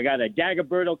 I got a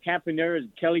Dagoberto Campaneris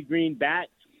Kelly Green bat,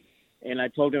 and I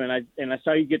told him, and I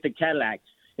saw you get the Cadillac.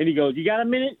 And he goes, "You got a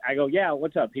minute?" I go, "Yeah,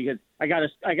 what's up?" He goes, I got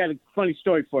a funny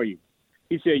story for you."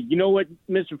 He said, "You know what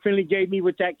Mr. Finley gave me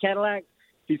with that Cadillac?"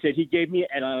 He said, "He gave me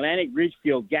an Atlantic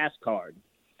Ridgefield gas card."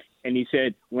 And he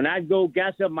said, "When I go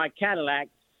gas up my Cadillac,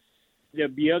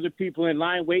 there'll be other people in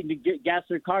line waiting to get gas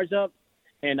their cars up.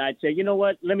 And I'd say, you know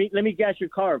what, let me gas your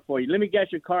car for you. Let me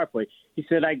gas your car for you." He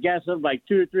said, "I gassed up like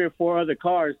 2 or 3 or 4 other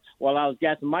cars while I was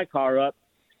gassing my car up."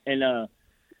 And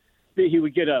he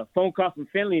would get a phone call from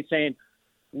Finley saying,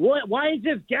 "Why is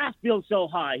this gas bill so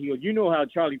high?" He goes, "You know how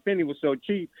Charlie Finley was so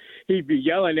cheap. He'd be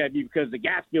yelling at me because the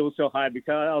gas bill was so high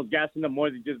because I was gassing up more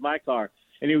than just my car."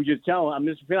 And he would just tell him,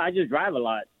 "Mr. Finley, I just drive a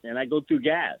lot and I go through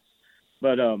gas."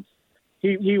 But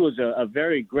he was a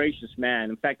very gracious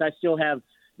man. In fact, I still have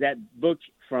that book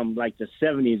from like the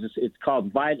 70s. It's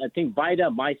called Vita,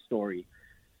 My Story.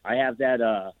 I have that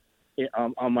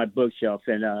on my bookshelf,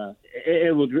 and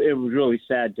it was really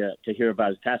sad to hear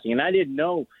about his passing. And I didn't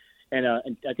know. And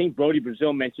I think Brody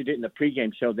Brazil mentioned it in the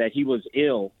pregame show that he was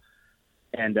ill,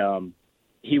 and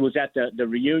he was at the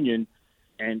reunion,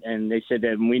 and they said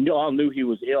that we all knew he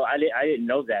was ill. I didn't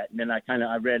know that, and then I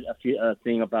read a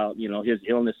thing about his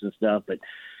illness and stuff. But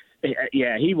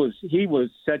yeah, he was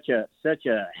such a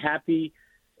happy,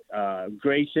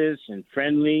 gracious, and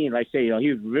friendly, and like I say,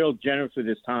 he was real generous with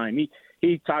his time.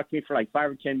 He talked to me for like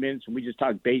 5 or 10 minutes, and we just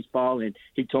talked baseball, and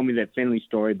he told me that Finley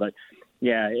story, but.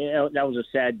 Yeah, that was a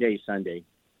sad day Sunday.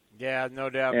 Yeah,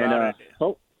 no doubt about it.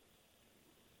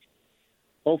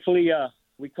 Hopefully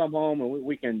we come home and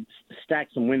we can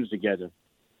stack some wins together.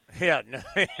 Yeah.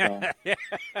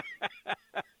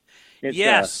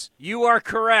 Yes, you are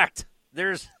correct.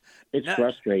 It's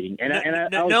frustrating.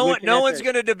 No one's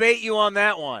going to debate you on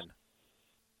that one.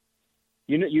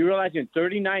 You realize in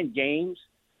 39 games,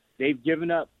 they've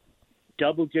given up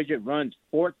double-digit runs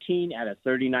 14 out of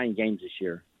 39 games this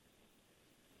year.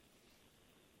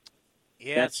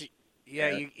 Yeah,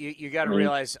 you got to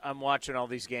realize I'm watching all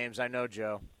these games. I know,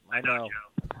 Joe. I know.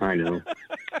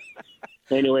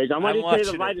 Anyways, I'm going to tell you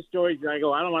the Vita stories, and I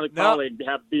go, I don't want to call it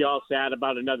and be all sad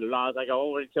about another loss. I go, I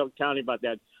want to tell you about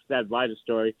that Vita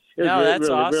story. It was that's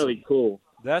awesome. Really cool.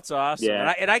 That's awesome.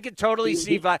 Yeah. And I could totally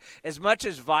see, as much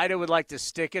as Vita would like to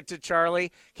stick it to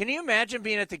Charlie, can you imagine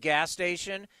being at the gas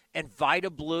station and Vita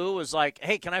Blue was like,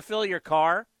 "Hey, can I fill your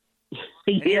car?"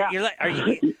 Yeah. You're like,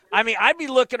 I'd be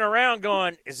looking around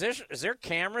going, is there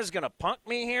cameras going to punk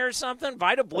me here or something?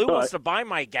 Vita Blue wants to buy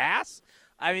my gas?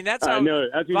 I mean, that's how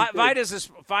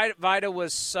Vita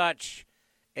was such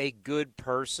a good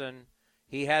person.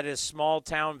 He had his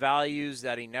small-town values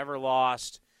that he never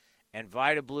lost, and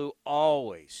Vita Blue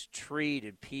always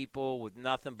treated people with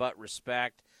nothing but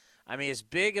respect. I mean, as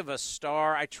big of a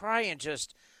star, I try and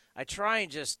just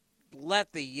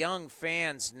let the young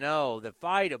fans know that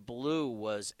Vita Blue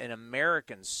was an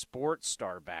American sports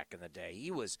star back in the day.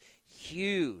 He was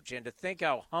huge, and to think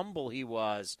how humble he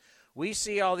was. We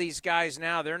see all these guys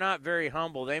now, they're not very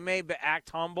humble. They may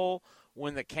act humble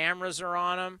when the cameras are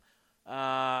on them,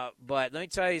 but let me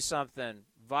tell you something.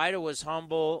 Vita was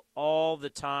humble all the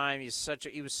time. He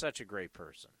was such a great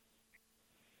person.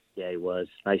 Yeah, he was.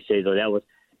 I say, though, that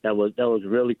was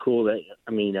really cool.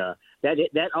 That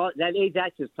A's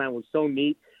Access Plan was so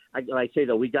neat. I say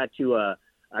though,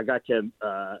 I got to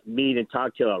meet and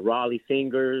talk to Raleigh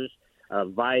Fingers,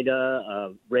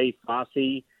 Vita, Ray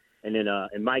Fosse, and then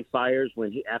and Mike Fiers.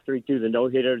 After he threw the no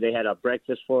hitter, they had a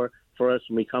breakfast for us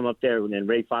when we come up there. And then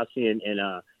Ray Fosse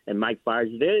and Mike Fiers.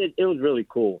 It was really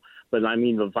cool. But I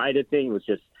mean, the Vita thing was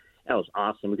that was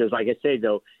awesome because, like I say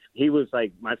though, he was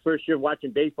like my first year watching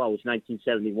baseball was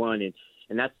 1971,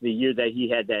 and that's the year that he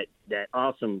had that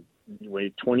awesome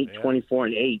with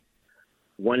 24-8,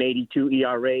 182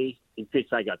 ERA. He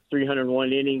pitched like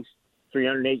 301 innings,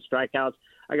 308 strikeouts.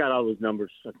 I got all those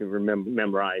numbers I can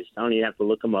memorized. I don't even have to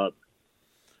look them up.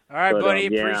 All right, buddy.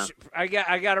 Yeah. I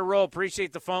got to roll.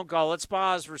 Appreciate the phone call. Let's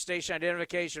pause for station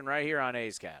identification right here on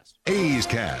A's Cast. A's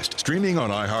Cast, streaming on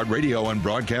iHeartRadio and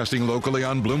broadcasting locally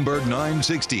on Bloomberg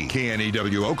 960,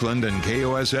 KNEW Oakland, and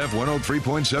KOSF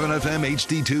 103.7 FM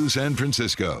HD2 San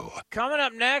Francisco. Coming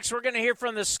up next, we're going to hear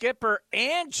from the skipper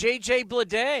and J.J.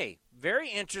 Bleday.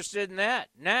 Very interested in that.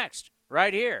 Next,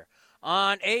 right here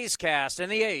on A's Cast and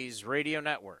the A's Radio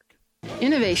Network.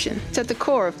 Innovation is at the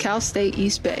core of Cal State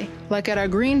East Bay, like at our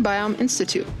Green Biome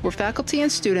Institute, where faculty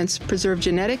and students preserve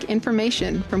genetic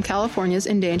information from California's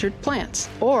endangered plants,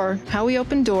 or how we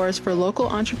open doors for local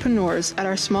entrepreneurs at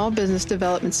our Small Business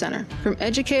Development Center. From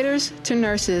educators to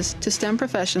nurses to STEM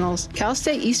professionals, Cal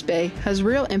State East Bay has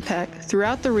real impact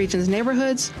throughout the region's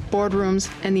neighborhoods,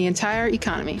 boardrooms, and the entire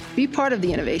economy. Be part of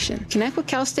the innovation. Connect with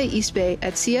Cal State East Bay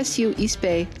at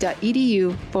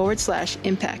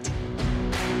csueastbay.edu/impact.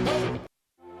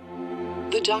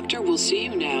 The doctor will see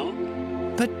you now.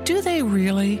 But do they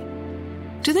really?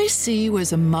 Do they see you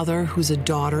as a mother who's a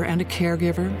daughter and a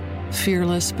caregiver?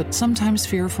 Fearless, but sometimes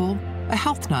fearful? A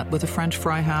health nut with a French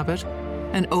fry habit?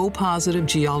 An O-positive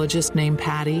geologist named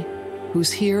Patty,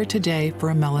 who's here today for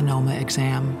a melanoma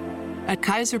exam? At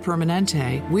Kaiser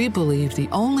Permanente, we believe the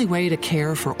only way to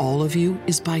care for all of you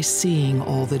is by seeing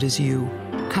all that is you.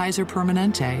 Kaiser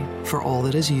Permanente, for all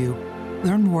that is you.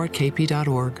 Learn more at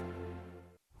kp.org.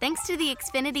 Thanks to the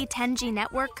Xfinity 10G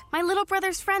network, my little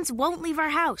brother's friends won't leave our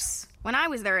house. When I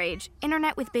was their age,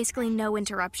 internet with basically no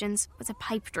interruptions was a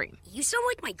pipe dream. You sound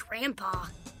like my grandpa.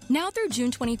 Now through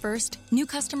June 21st, new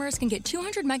customers can get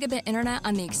 200 megabit internet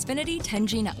on the Xfinity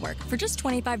 10G network for just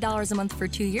 $25 a month for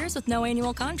 2 years with no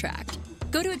annual contract.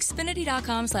 Go to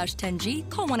Xfinity.com/10G,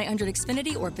 call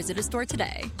 1-800-XFINITY, or visit a store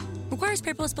today. Requires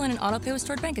paperless billing and autopay with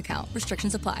stored bank account.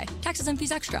 Restrictions apply. Taxes and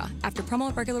fees extra. After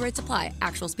promo, regular rates apply.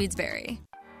 Actual speeds vary.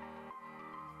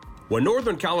 When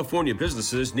Northern California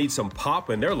businesses need some pop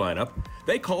in their lineup,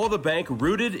 they call the bank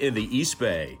rooted in the East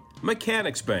Bay,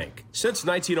 Mechanics Bank. Since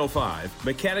 1905,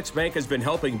 Mechanics Bank has been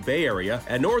helping Bay Area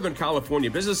and Northern California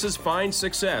businesses find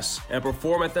success and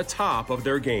perform at the top of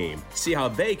their game. See how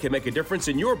they can make a difference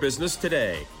in your business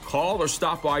today. Call or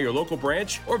stop by your local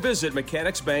branch or visit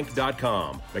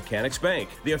mechanicsbank.com. Mechanics Bank,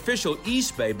 the official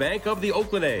East Bay bank of the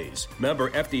Oakland A's.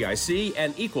 Member FDIC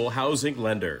and equal housing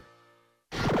lender.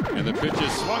 And the pitch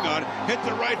is swung on, hit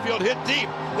the right field, hit deep.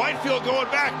 Whitefield going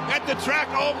back at the track,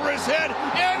 over his head,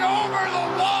 and over the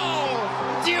wall.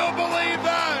 Do you believe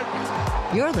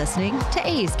that? You're listening to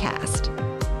A's Cast.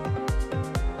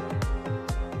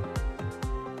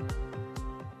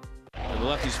 And the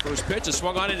lefty's first pitch is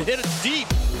swung on and hit it deep,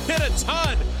 hit a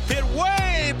ton, hit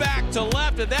way back to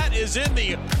left, and that is in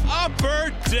the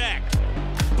upper deck.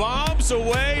 Bombs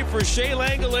away for Shea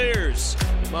Langoliers.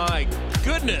 My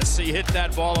goodness, he hit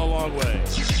that ball a long way.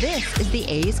 This is the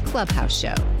A's Clubhouse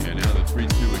Show. And now the 3-2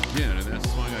 again, and that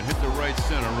swung on, hit the right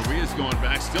center. Ruiz going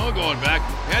back, still going back,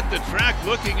 at the track,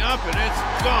 looking up, and it's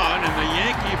gone in the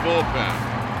Yankee bullpen.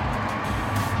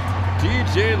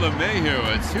 DJ LeMahieu,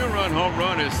 a 2-run home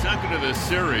run, his second of the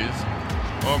series,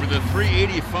 over the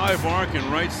 385 mark in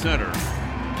right center.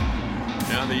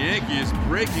 Now the Yankees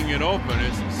breaking it open.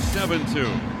 It's 7-2.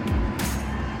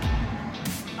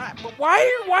 But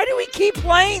why do we keep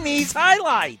playing these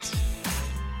highlights?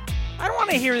 I don't want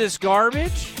to hear this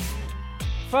garbage.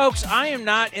 Folks, I am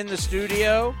not in the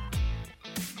studio.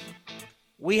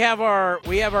 We have our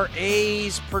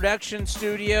A's production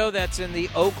studio that's in the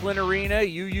Oakland Arena.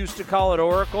 You used to call it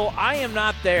Oracle. I am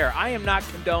not there. I am not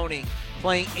condoning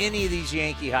playing any of these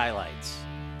Yankee highlights.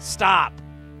 Stop.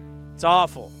 It's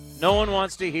awful. No one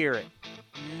wants to hear it.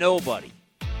 Nobody.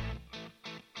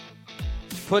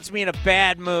 Puts me in a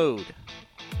bad mood.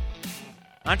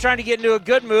 I'm trying to get into a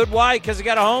good mood. Why? Because I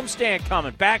got a homestand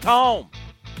coming. Back home.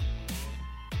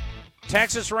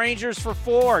 Texas Rangers for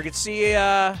 4. I could see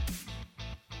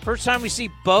first time we see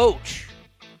Boch.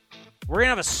 We're going to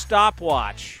have a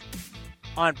stopwatch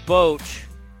on Boch.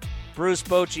 Bruce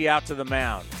Bochy out to the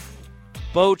mound.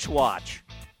 Boch watch.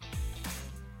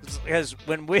 Because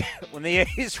when the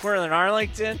A's were in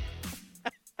Arlington,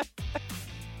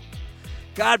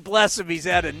 God bless him, he's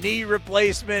had a knee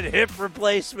replacement, hip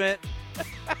replacement.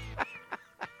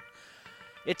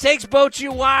 It takes Bochy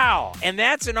a while, and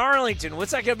that's in Arlington.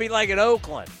 What's that going to be like in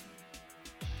Oakland?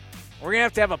 We're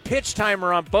going to have a pitch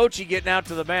timer on Bochy getting out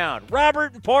to the mound.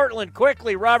 Robert in Portland,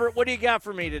 quickly. Robert, what do you got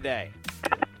for me today?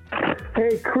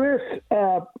 Hey, Chris,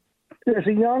 there's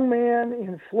a young man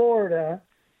in Florida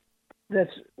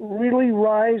that's really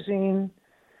rising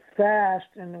fast,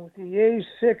 and with the A's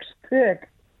 6th pick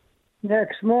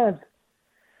next month,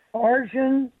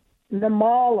 Arjun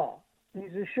Namala.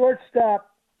 He's a shortstop.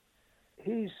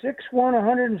 He's 6'1",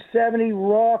 170,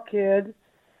 raw kid,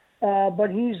 but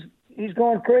he's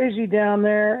going crazy down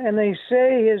there, and they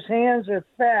say his hands are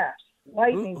fast,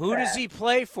 lightning Who fast. does he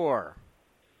play for?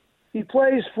 He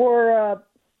plays for,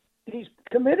 he's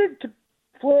committed to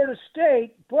Florida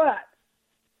State, but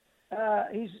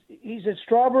he's at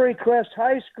Strawberry Crest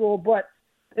High School, but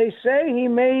they say he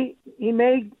may, he's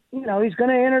going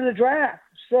to enter the draft.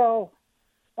 So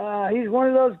he's one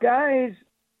of those guys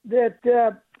that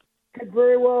could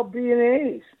very well be an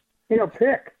A's,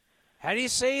 pick. How do you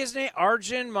say his name?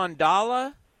 Arjun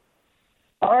Mandala?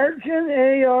 Arjun,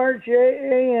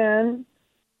 Arjan,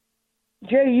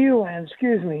 Jun,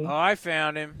 excuse me. Oh, I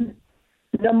found him.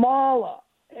 Namala.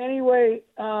 Anyway,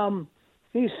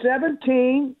 he's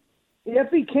 17.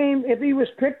 If he was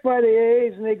picked by the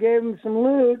A's and they gave him some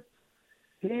loot,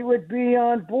 he would be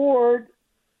on board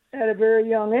at a very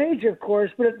young age, of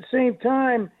course. But at the same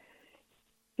time,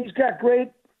 he's got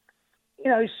great.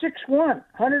 He's 6'1",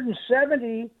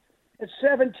 170 at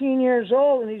 17 years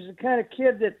old, and he's the kind of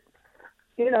kid that,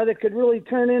 that could really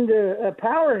turn into a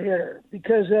power hitter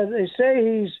because they say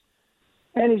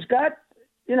he's got,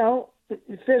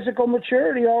 physical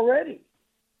maturity already.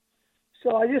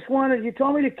 So I just you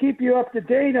told me to keep you up to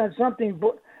date on something,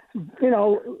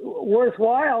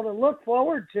 worthwhile to look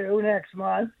forward to next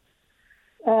month,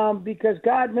 because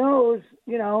God knows,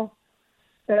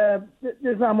 there's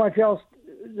not much else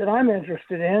that I'm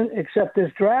interested in except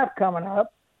this draft coming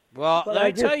up. Well, But let I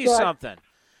me tell just you thought- something.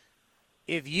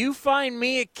 If you find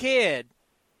me a kid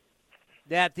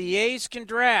that the A's can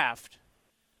draft,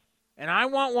 and I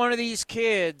want one of these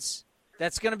kids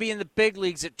that's going to be in the big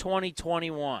leagues at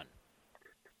 2021.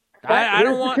 I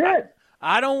don't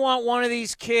want one of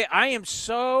these kids. I am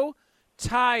so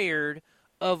tired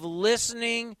of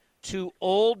listening to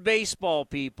old baseball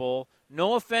people.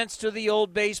 No offense to the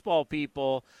old baseball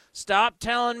people. Stop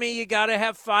telling me you got to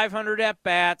have 500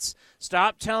 at-bats.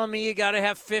 Stop telling me you got to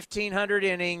have 1,500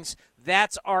 innings.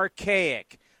 That's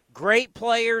archaic. Great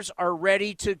players are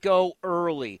ready to go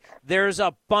early. There's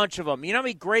a bunch of them. You know how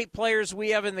many great players we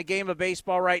have in the game of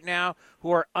baseball right now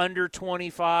who are under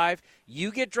 25?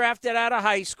 You get drafted out of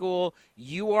high school,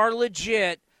 you are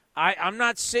legit. I'm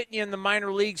not sitting you in the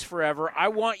minor leagues forever. I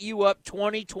want you up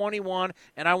 2021,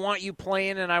 and I want you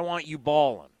playing, and I want you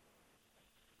balling.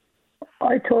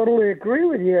 I totally agree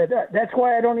with you. That's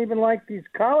why I don't even like these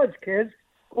college kids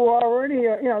who are already,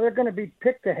 they're going to be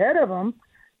picked ahead of them,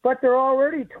 but they're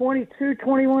already 22,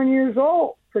 21 years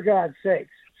old, for God's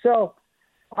sakes. So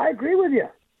I agree with you.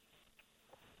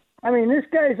 I mean, this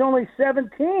guy's only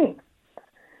 17.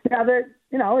 Now,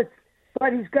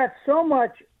 but he's got so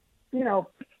much,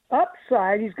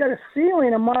 upside. He's got a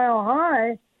ceiling a mile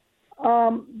high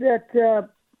that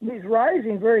he's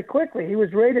rising very quickly. He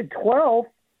was rated 12th,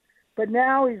 but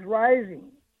now he's rising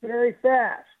very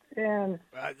fast. And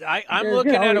I'm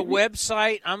looking at a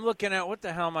website. I'm looking at, what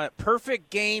the hell am I?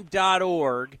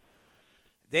 perfectgame.org.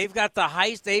 They've got the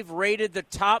highest. They've rated the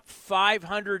top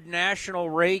 500 national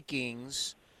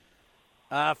rankings.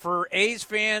 For A's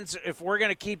fans, if we're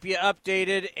going to keep you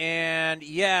updated, and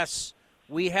yes,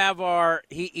 we have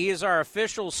he is our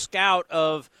official scout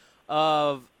of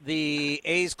the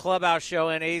A's Clubhouse show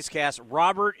and A's Cast.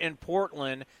 Robert in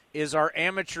Portland is our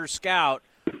amateur scout.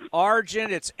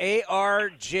 Arjun, it's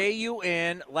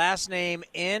Arjun, last name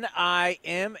Nimmala,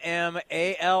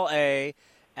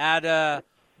 at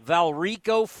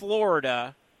Valrico,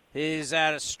 Florida. He's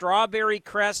at a Strawberry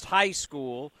Crest High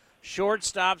School.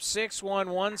 Shortstop, 6'1",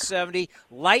 170,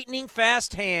 lightning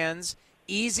fast hands,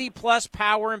 easy plus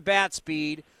power and bat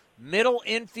speed, middle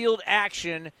infield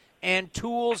action, and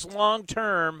tools long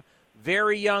term.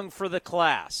 Very young for the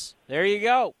class. There you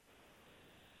go.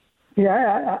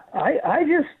 Yeah, I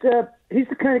just he's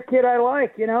the kind of kid I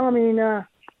like, and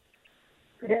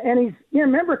he's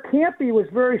remember Campy was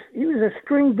he was a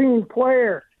string bean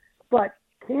player, but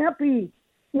Campy,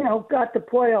 got to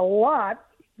play a lot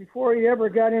before he ever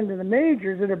got into the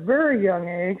majors at a very young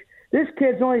age. This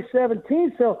kid's only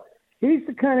 17, so he's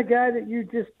the kind of guy that you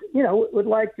just would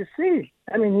like to see.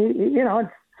 I mean, he in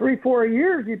 3-4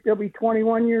 years he'll be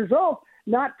 21 years old,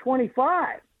 not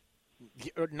 25.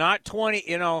 Not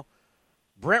 20,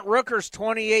 Brent Rooker's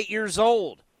 28 years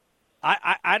old.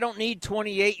 I don't need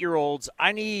 28-year-olds.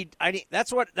 I need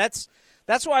that's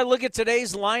why I look at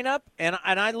today's lineup and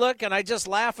I look and I just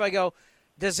laugh. I go,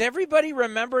 does everybody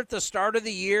remember at the start of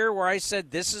the year where I said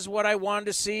this is what I wanted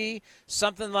to see?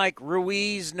 Something like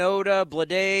Ruiz, Noda,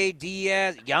 Blade,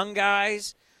 Diaz, young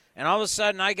guys, and all of a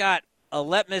sudden I got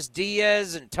Aletmus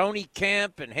Diaz and Tony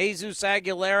Kemp and Jesus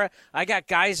Aguilera. I got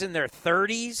guys in their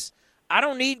 30s. I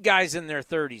don't need guys in their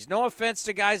 30s. No offense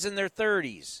to guys in their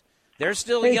 30s. They're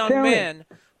still young men,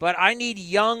 but I need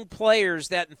young players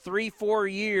that in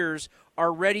 3-4 years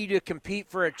are ready to compete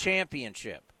for a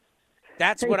championship.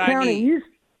 That's what I need.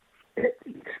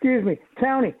 Excuse me,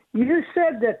 Tony, you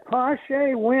said that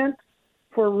Pache went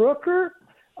for Rooker?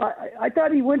 I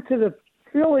thought he went to the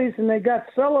Phillies and they got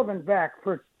Sullivan back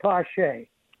for Pache.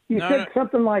 You said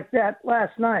something like that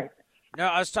last night. No,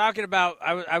 I was talking about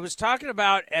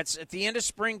at the end of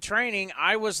spring training,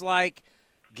 I was like,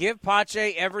 give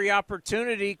Pache every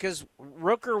opportunity because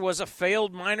Rooker was a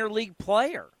failed minor league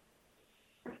player.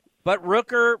 But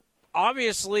Rooker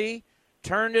obviously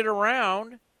turned it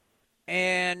around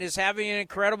and is having an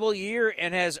incredible year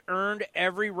and has earned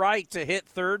every right to hit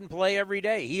third and play every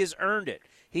day. He has earned it.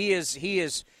 He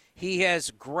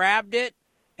has grabbed it,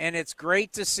 and it's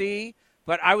great to see.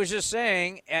 But I was just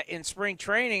saying, in spring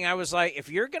training, I was like, if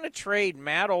you're going to trade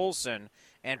Matt Olson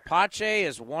and Pache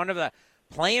is one of the –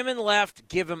 play him in left,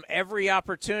 give him every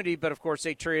opportunity. But, of course,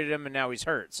 they traded him, and now he's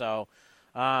hurt. So,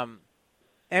 and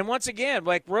once again,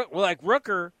 like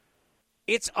Rooker,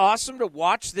 it's awesome to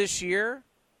watch this year.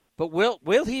 But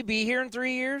will he be here in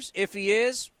 3 years? If he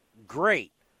is,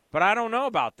 great. But I don't know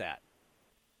about that.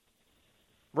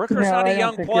 Rooker's not a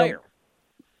young player.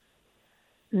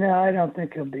 No, I don't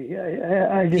think he'll be.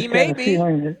 I just he may have a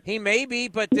feeling that he may be,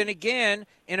 but then again,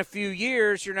 in a few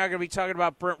years, you're not going to be talking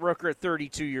about Brent Rooker at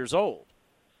 32 years old.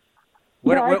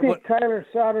 I think Tyler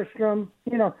Soderstrom,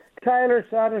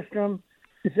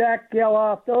 Zach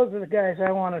Geloff, those are the guys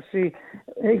I want to see.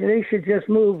 They should just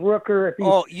move Rooker. If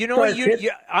he you know what?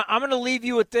 I'm going to leave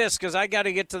you with this because I got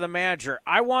to get to the manager.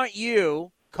 I want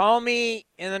you, call me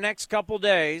in the next couple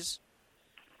days.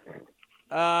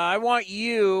 I want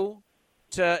you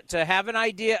to have an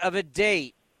idea of a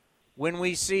date when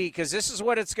we see, because this is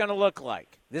what it's going to look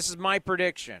like. This is my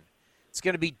prediction. It's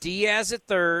going to be Diaz at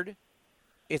third.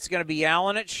 It's going to be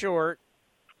Allen at short.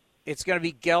 It's going to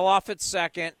be Geloff at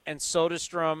second and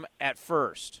Soderstrom at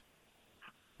first.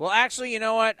 Well, actually, you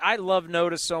know what? I love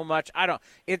Noda so much.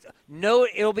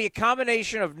 It'll be a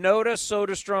combination of Noda,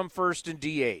 Soderstrom first, and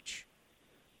DH.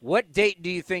 What date do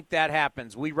you think that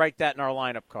happens? We write that in our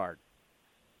lineup card.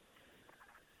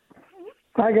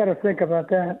 I got to think about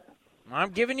that. I'm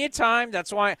giving you time.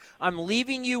 That's why I'm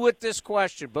leaving you with this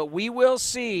question. But we will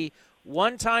see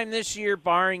one time this year,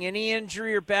 barring any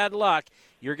injury or bad luck,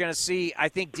 you're going to see, I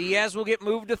think Diaz will get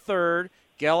moved to third.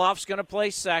 Geloff's going to play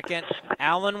second.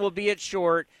 Allen will be at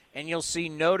short. And you'll see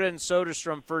Noda and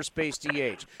Soderstrom first base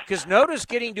DH. Because Noda's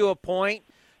getting to a point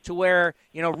to where,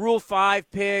 Rule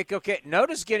 5 pick. Okay,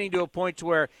 Noda's getting to a point to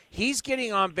where he's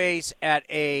getting on base at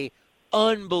a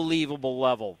unbelievable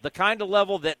level, the kind of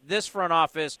level that this front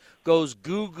office goes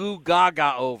goo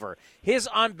gaga over. His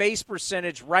on-base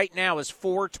percentage right now is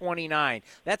 .429.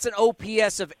 That's an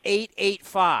OPS of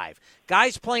 .885.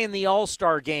 Guys playing the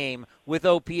All-Star game with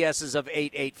OPSs of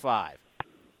 .885.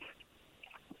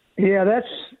 Yeah, that's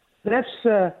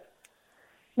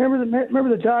remember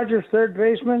the Dodgers third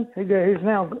baseman who's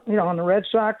now on the Red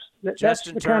Sox. That's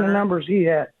the kind of numbers he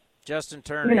had. Justin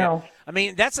Turner. Yeah. I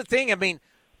mean, that's the thing. I mean,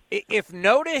 if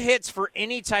Noda hits for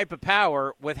any type of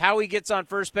power with how he gets on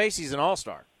first base, he's an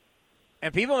all-star.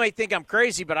 And people may think I'm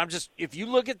crazy, but if you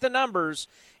look at the numbers,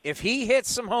 if he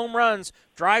hits some home runs,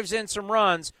 drives in some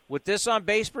runs with this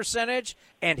on-base percentage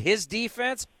and his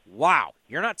defense, wow,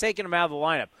 you're not taking him out of the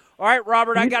lineup. All right,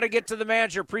 Robert, I got to get to the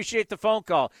manager. Appreciate the phone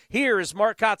call. Here is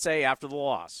Mark Kotze after the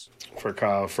loss. For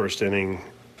Kyle, first inning,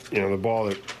 the ball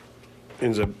that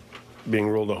ends up being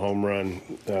ruled a home run,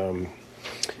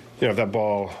 if that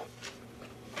ball,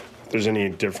 if there's any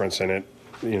difference in it,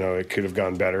 it could have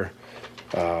gone better.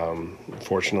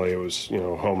 Unfortunately, it was,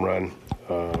 home run.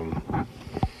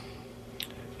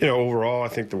 Overall, I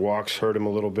think the walks hurt him a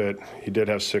little bit. He did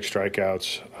have 6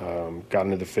 strikeouts, got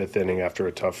into the 5th inning after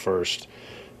a tough first,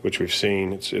 which we've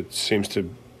seen. It seems to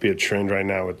be a trend right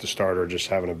now with the starter just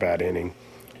having a bad inning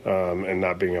and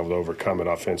not being able to overcome it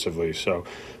offensively. So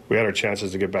we had our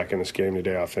chances to get back in this game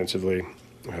today offensively.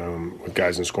 With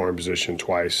guys in scoring position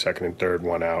twice, second and third,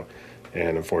 1 out,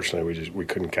 and unfortunately we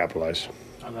couldn't capitalize.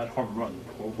 On that home run,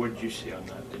 what did you see on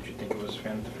that? Did you think it was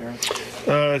fan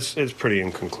interference? It's pretty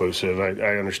inconclusive.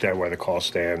 I understand why the call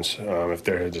stands. If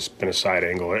there had just been a side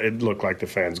angle, it looked like the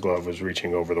fan's glove was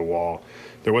reaching over the wall.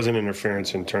 There wasn't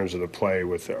interference in terms of the play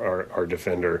with our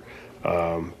defender,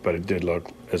 but it did look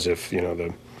as if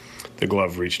the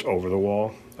glove reached over the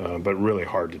wall. But really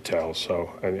hard to tell,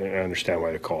 so I understand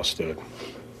why the call stood.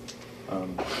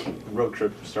 The road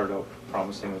trip started out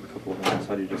promising with a couple of wins.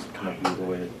 How do you just kind of view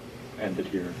the way it ended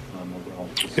here overall?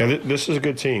 Yeah, this is a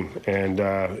good team, and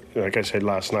like I said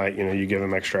last night, you give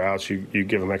them extra outs, you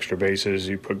give them extra bases,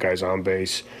 you put guys on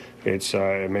base.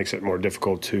 It makes it more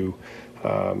difficult to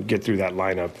get through that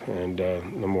lineup, and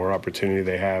the more opportunity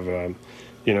they have,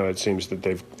 it seems that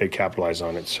they capitalize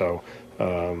on it. So,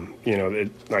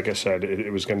 like I said,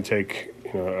 it was going to take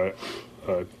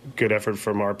a good effort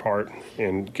from our part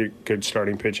and good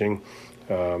starting pitching.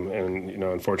 And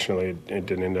unfortunately, it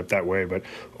didn't end up that way. But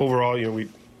overall, we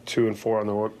 2-4 on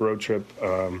the road trip.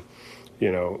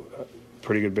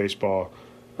 Pretty good baseball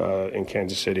in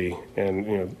Kansas City,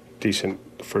 and decent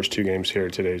first 2 games here.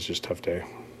 Today is just a tough day.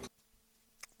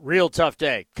 Real tough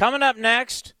day. Coming up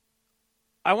next,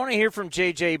 I want to hear from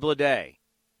J.J. Bleday.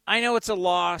 I know it's a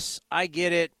loss. I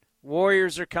get it.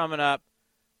 Warriors are coming up.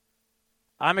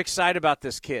 I'm excited about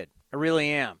this kid. I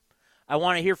really am. I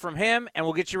want to hear from him, and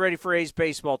we'll get you ready for A's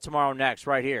baseball tomorrow next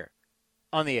right here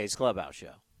on the A's Clubhouse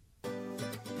Show.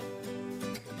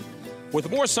 With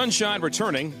more sunshine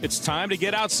returning, it's time to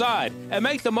get outside and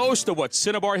make the most of what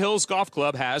Cinnabar Hills Golf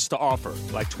Club has to offer,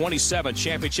 like 27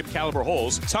 championship-caliber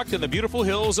holes tucked in the beautiful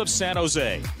hills of San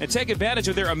Jose. And take advantage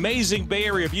of their amazing Bay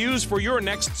Area views for your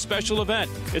next special event.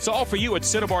 It's all for you at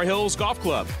Cinnabar Hills Golf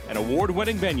Club, an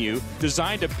award-winning venue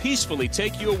designed to peacefully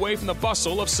take you away from the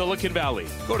bustle of Silicon Valley.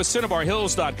 Go to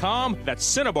CinnabarHills.com. That's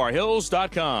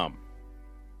CinnabarHills.com.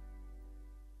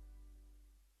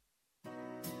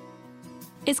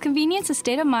 Is convenience a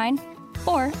state of mind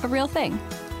or a real thing?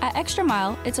 At Extra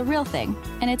Mile, it's a real thing,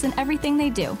 and it's in everything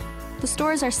they do. The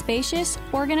stores are spacious,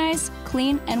 organized,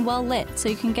 clean, and well lit, so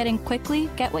you can get in quickly,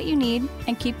 get what you need,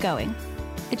 and keep going.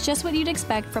 It's just what you'd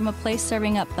expect from a place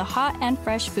serving up the hot and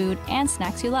fresh food and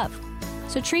snacks you love.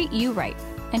 So treat you right,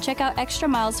 and check out Extra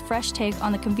Mile's fresh take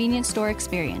on the convenience store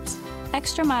experience.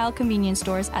 Extra Mile convenience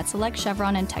stores at select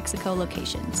Chevron and Texaco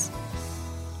locations.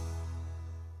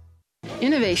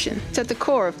 Innovation is at the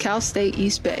core of Cal State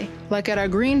East Bay, like at our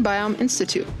Green Biome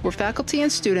Institute, where faculty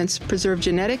and students preserve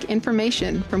genetic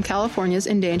information from California's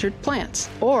endangered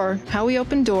plants, or how we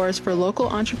open doors for local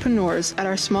entrepreneurs at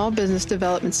our Small Business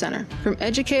Development Center. From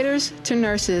educators to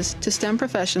nurses to STEM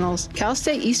professionals, Cal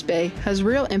State East Bay has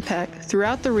real impact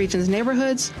throughout the region's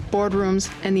neighborhoods,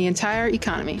 boardrooms, and the entire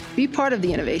economy. Be part of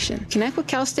the innovation. Connect with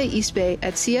Cal State East Bay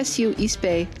at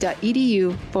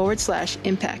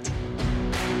csueastbay.edu/impact.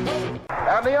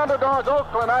 And the underdogs,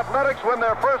 Oakland Athletics, win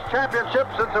their first championship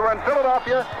since they were in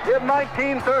Philadelphia in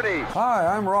 1930. Hi,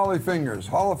 I'm Raleigh Fingers,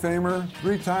 Hall of Famer,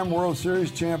 3-time World Series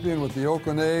champion with the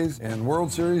Oakland A's and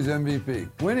World Series MVP.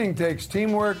 Winning takes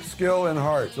teamwork, skill, and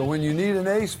heart. So when you need an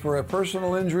ace for a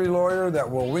personal injury lawyer that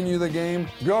will win you the game,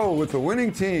 go with the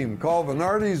winning team. Call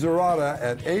Venardi Zerata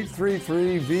at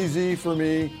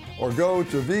 833-VZ-FOR-ME or go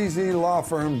to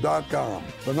vzlawfirm.com.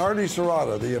 Venardi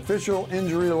Zerata, the official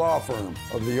injury law firm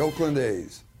of the Oakland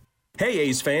A's. Hey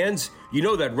A's fans, you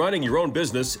know that running your own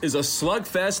business is a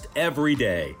slugfest every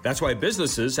day. That's why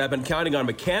businesses have been counting on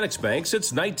Mechanics Bank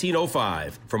since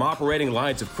 1905. From operating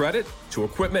lines of credit to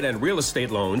equipment and real estate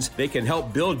loans, they can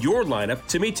help build your lineup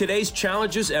to meet today's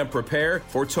challenges and prepare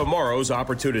for tomorrow's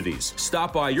opportunities.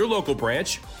 Stop by your local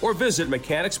branch or visit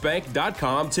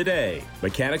mechanicsbank.com today.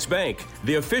 Mechanics Bank,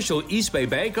 the official East Bay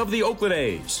bank of the Oakland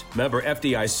A's. Member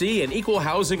FDIC and equal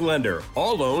housing lender.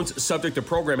 All loans subject to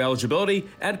program eligibility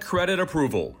and credit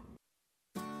approval.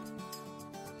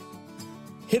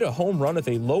 Hit a home run with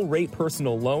a low-rate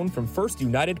personal loan from First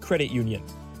United Credit Union.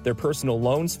 Their personal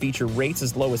loans feature rates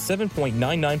as low as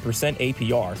 7.99%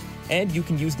 APR, and you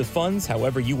can use the funds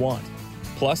however you want.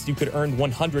 Plus, you could earn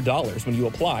 $100 when you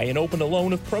apply and open a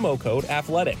loan with promo code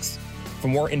ATHLETICS. For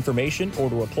more information or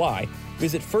to apply,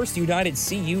 visit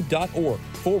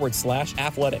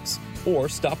firstunitedcu.org/athletics or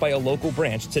stop by a local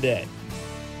branch today.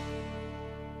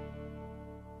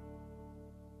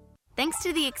 Thanks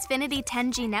to the Xfinity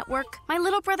 10G network, my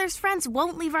little brother's friends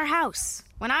won't leave our house.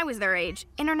 When I was their age,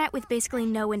 internet with basically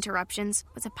no interruptions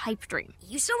was a pipe dream.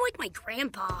 You sound like my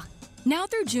grandpa. Now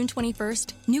through June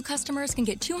 21st, new customers can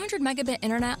get 200 megabit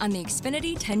internet on the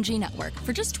Xfinity 10G network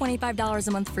for just $25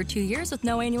 a month for 2 years with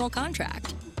no annual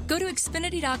contract. Go to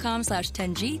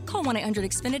Xfinity.com/10G, call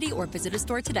 1-800-XFINITY, or visit a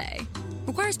store today.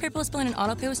 Requires paperless billing and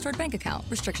autopay with stored bank account.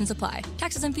 Restrictions apply.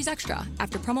 Taxes and fees extra.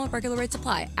 After promo, regular rates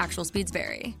apply. Actual speeds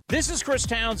vary. This is Chris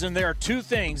Townsend. There are two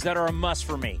things that are a must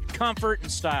for me: comfort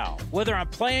and style. Whether I'm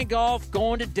playing golf,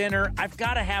 going to dinner, I've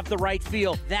got to have the right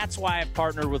feel. That's why I've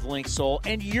partnered with Linksole,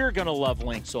 and you're going to love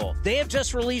Linksole. They have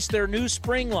just released their new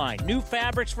spring line, new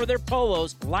fabrics for their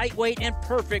polos, lightweight and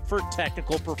perfect for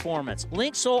technical performance.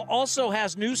 Linksole also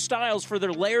has new styles for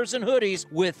their layers and hoodies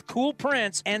with cool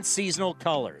prints and seasonal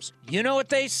colors. You know what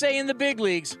they say in the big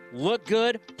leagues: look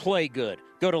good, play good.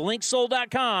 Go to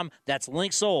linksoul.com. That's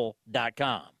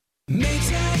linksoul.com.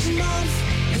 Maytag month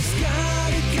has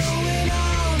got it going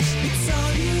on. It's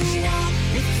all you want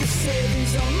with the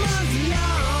savings all month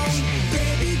long.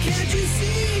 Baby, can't you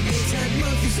see? Maytag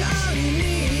month is all you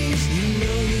need. You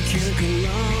know you can't go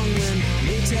wrong when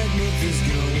Maytag month is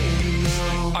going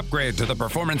on. Upgrade to the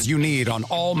performance you need on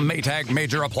all Maytag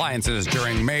major appliances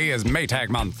during May is Maytag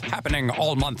month, happening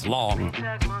all month long.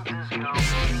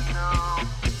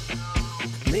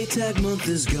 Maytag month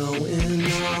is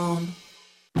going on.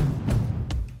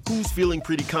 Who's feeling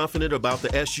pretty confident about the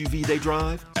SUV they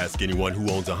drive? Ask anyone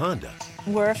who owns a Honda.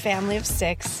 We're a family of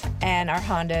 6, and our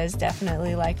Honda is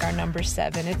definitely like our number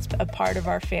 7. It's a part of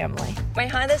our family. My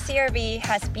Honda CR-V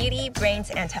has beauty,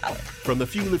 brains, and talent. From the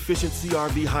fuel-efficient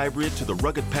CR-V hybrid to the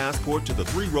rugged Passport to the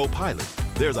 3-row Pilot,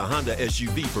 there's a Honda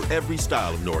SUV for every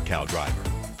style of NorCal driver.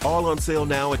 All on sale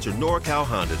now at your NorCal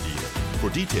Honda dealer. For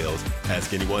details,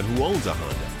 ask anyone who owns a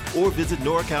Honda or visit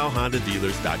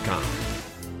NorCalHondaDealers.com.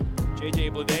 J.J.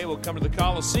 Bleday will come to the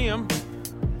Coliseum,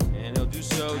 and he'll do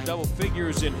so double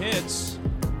figures in hits.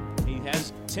 He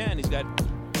has 10. He's got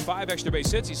 5 extra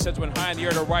base hits. He sends one high in the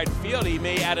air to right field. He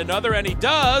may add another, and he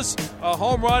does. A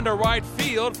home run to right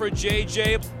field for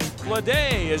J.J.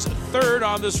 Bleday, his 3rd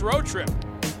on this road trip.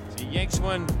 He yanks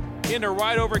one into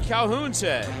right over Calhoun's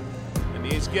head. And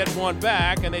the A's get one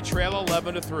back, and they trail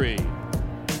 11-3.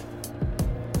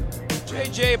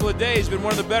 J.J. Bleday has been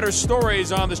one of the better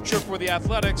stories on this trip for the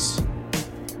Athletics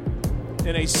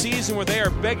in a season where they are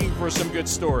begging for some good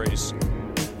stories.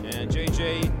 And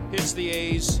J.J. hits the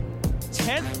A's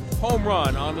 10th home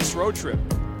run on this road trip.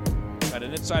 Got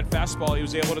an inside fastball he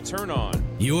was able to turn on.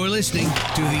 You're listening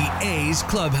to the A's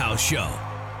Clubhouse Show.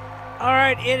 All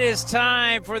right, it is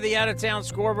time for the Out-of-Town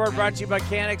Scoreboard, brought to you by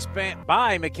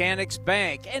Mechanics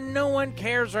Bank. And no one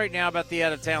cares right now about the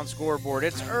Out-of-Town Scoreboard.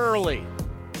 It's early.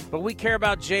 But we care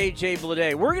about J.J.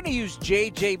 Bleday. We're going to use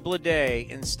J.J. Bleday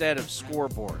instead of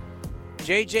scoreboard.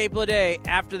 J.J. Bleday,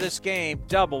 after this game,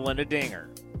 double and a dinger.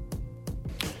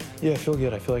 Yeah, I feel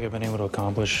good. I feel like I've been able to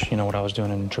accomplish, what I was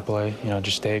doing in AAA.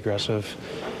 Just stay aggressive,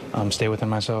 stay within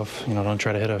myself. Don't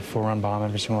try to hit a 4-run bomb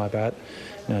every single at bat.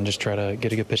 Just try to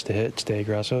get a good pitch to hit, stay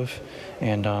aggressive,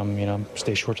 and,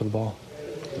 stay short to the ball.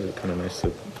 It's kind of nice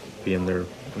to be in there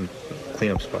in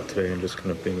cleanup spot today and just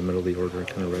kind of be in the middle of the order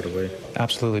kind of right away.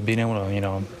 Absolutely. Being able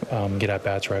to, get at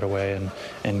bats right away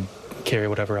and carry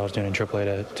whatever I was doing in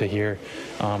AAA to here.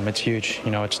 It's huge.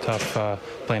 It's tough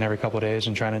playing every couple of days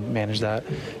and trying to manage that.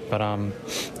 But,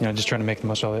 just trying to make the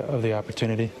most of the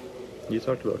opportunity. You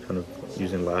talked about kind of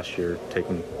using last year,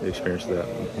 taking the experience of that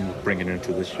and bringing it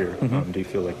into this year. Mm-hmm. Do you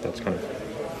feel like that's kind of,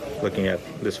 looking at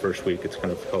this first week, it's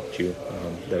kind of helped you,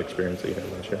 that experience that you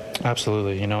had last year?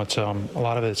 Absolutely. It's a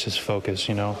lot of it's just focus,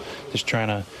 just trying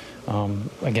to,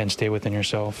 again, stay within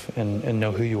yourself and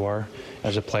know who you are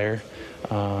as a player.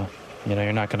 I'm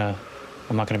not going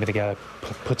to be the guy that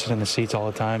puts it in the seats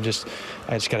all the time. I just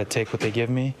got to take what they give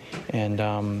me and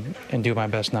do my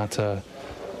best not to,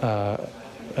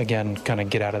 again, kind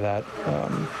of get out of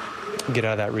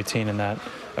that routine and that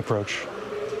approach.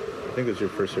 I think it was your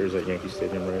first series at Yankee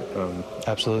Stadium, right?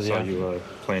 Absolutely, I saw you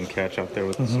playing catch out there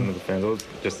with some of the fans. What was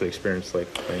just the experience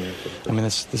like playing? I mean,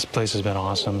 this place has been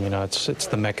awesome. It's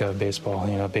the mecca of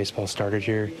baseball. Baseball started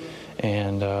here,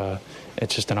 and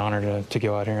it's just an honor to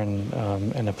go out here and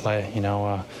to play.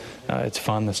 It's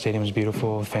fun. The stadium is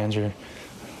beautiful. The fans are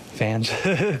fans.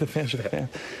 The fans are fans.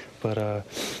 But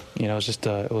it's just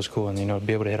it was cool, and to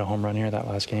be able to hit a home run here that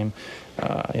last game,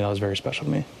 it was very special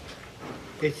to me.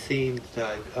 It seemed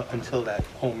until that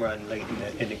home run late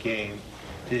in the game,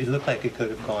 it looked like it could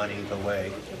have gone either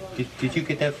way. Did you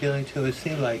get that feeling too? It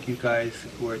seemed like you guys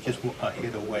were just a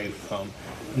hit away from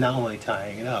not only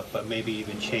tying it up, but maybe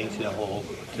even changing the whole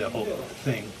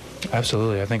thing.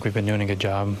 Absolutely. I think we've been doing a good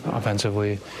job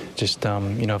offensively. Just,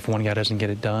 if one guy doesn't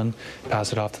get it done,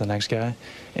 pass it off to the next guy,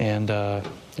 and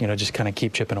just kind of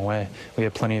keep chipping away. We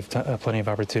had plenty of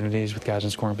opportunities with guys in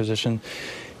scoring position.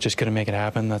 Just couldn't make it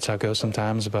happen. That's how it goes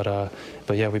sometimes. But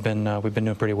yeah, we've been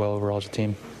doing pretty well overall as a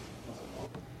team.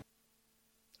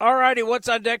 All righty, what's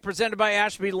on deck? Presented by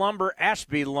Ashby Lumber.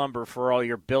 Ashby Lumber for all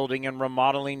your building and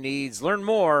remodeling needs. Learn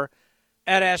more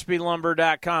at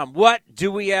ashbylumber.com. What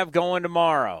do we have going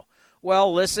tomorrow?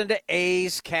 Well, listen to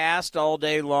A's Cast all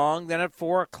day long. Then at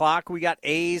 4 o'clock, we got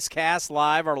A's Cast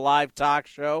Live, our live talk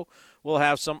show. We'll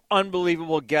have some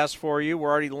unbelievable guests for you.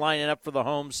 We're already lining up for the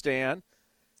homestand.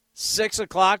 6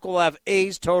 o'clock, we'll have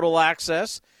A's Total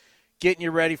Access, getting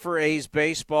you ready for A's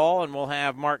baseball, and we'll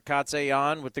have Mark Kotze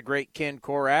on with the great Ken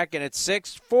Korak. And at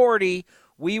 6:40,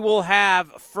 we will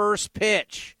have First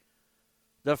Pitch,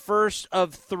 the first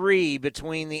of 3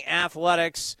 between the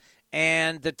Athletics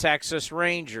and the Texas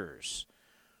Rangers.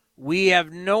 We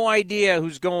have no idea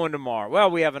who's going tomorrow. Well,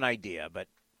 we have an idea, but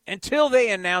until they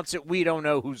announce it, we don't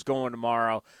know who's going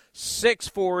tomorrow.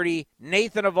 6:40,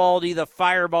 Nathan Eovaldi, the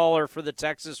fireballer for the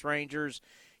Texas Rangers.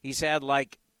 He's had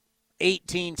like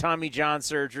 18 Tommy John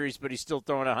surgeries, but he's still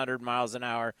throwing 100 miles an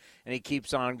hour, and he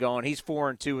keeps on going. He's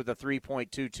 4-2 with a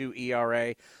 3.22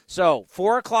 ERA. So,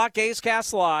 4 o'clock, A's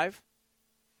Cast Live.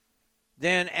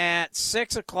 Then at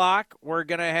 6 o'clock, we're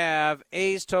going to have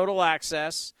A's Total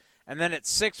Access. And then at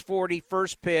 6:40,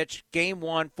 first pitch, Game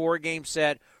 1, 4-game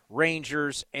set,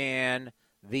 Rangers and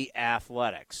the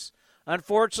Athletics.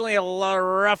 Unfortunately, a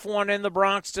rough one in the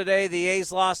Bronx today. The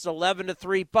A's lost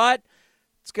 11-3, but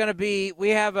it's going to be,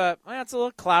 it's a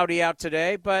little cloudy out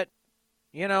today, but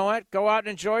you know what? Go out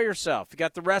and enjoy yourself. You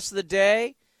got the rest of the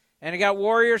day, and you got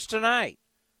Warriors tonight.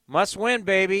 Must win,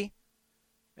 baby.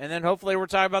 And then hopefully we're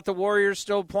talking about the Warriors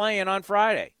still playing on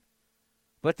Friday.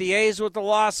 But the A's with the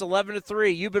loss,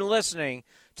 11-3. You've been listening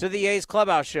to the A's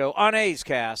Clubhouse Show on A's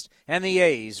Cast and the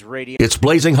A's Radio. It's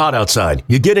blazing hot outside.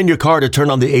 You get in your car to turn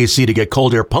on the AC to get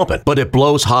cold air pumping, but it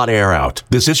blows hot air out.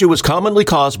 This issue is commonly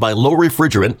caused by low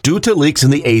refrigerant due to leaks in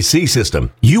the AC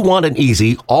system. You want an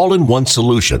easy, all-in-one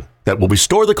solution that will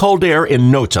restore the cold air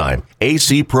in no time.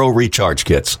 AC Pro Recharge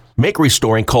Kits make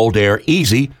restoring cold air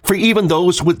easy for even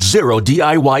those with zero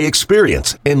DIY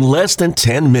experience in less than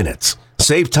 10 minutes.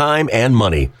 Save time and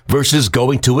money versus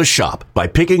going to a shop by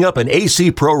picking up an AC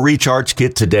Pro Recharge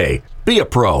Kit today. Be a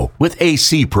pro with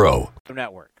AC Pro.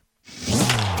 Network.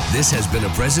 This has been a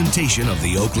presentation of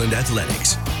the Oakland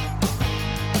Athletics.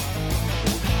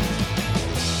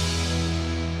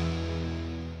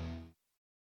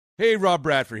 Hey, Rob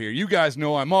Bradford here. You guys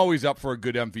know I'm always up for a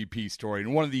good MVP story,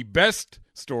 and one of the best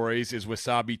stories is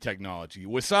Wasabi Technology.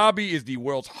 Wasabi is the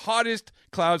world's hottest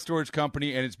cloud storage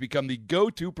company, and it's become the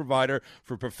go-to provider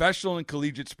for professional and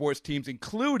collegiate sports teams,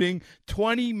 including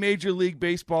 20 Major League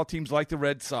Baseball teams like the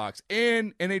Red Sox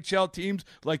and NHL teams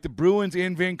like the Bruins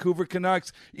and Vancouver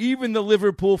Canucks. Even the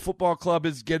Liverpool Football Club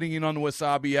is getting in on the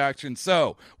Wasabi action.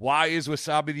 So, why is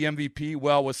Wasabi the MVP?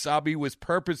 Well, Wasabi was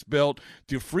purpose-built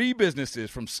to free businesses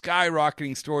from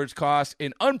skyrocketing storage costs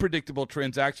and unpredictable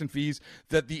transaction fees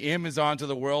that the Amazons of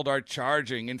the world are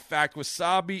charging. In fact,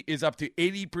 Wasabi is up to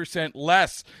 80%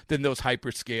 less than those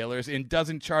hyperscalers and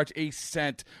doesn't charge a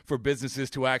cent for businesses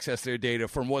to access their data.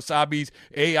 From Wasabi's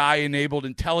AI-enabled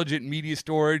intelligent media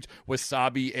storage,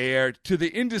 Wasabi Air, to the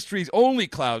industry's only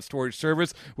cloud storage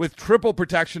service with triple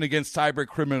protection against cyber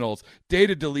criminals,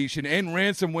 data deletion, and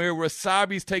ransomware,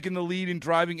 Wasabi's taken the lead in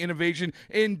driving innovation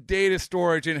in data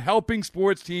storage and helping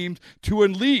sports teams to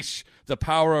unleash the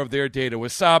power of their data.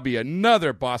 Wasabi,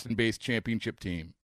 another Boston-based championship team.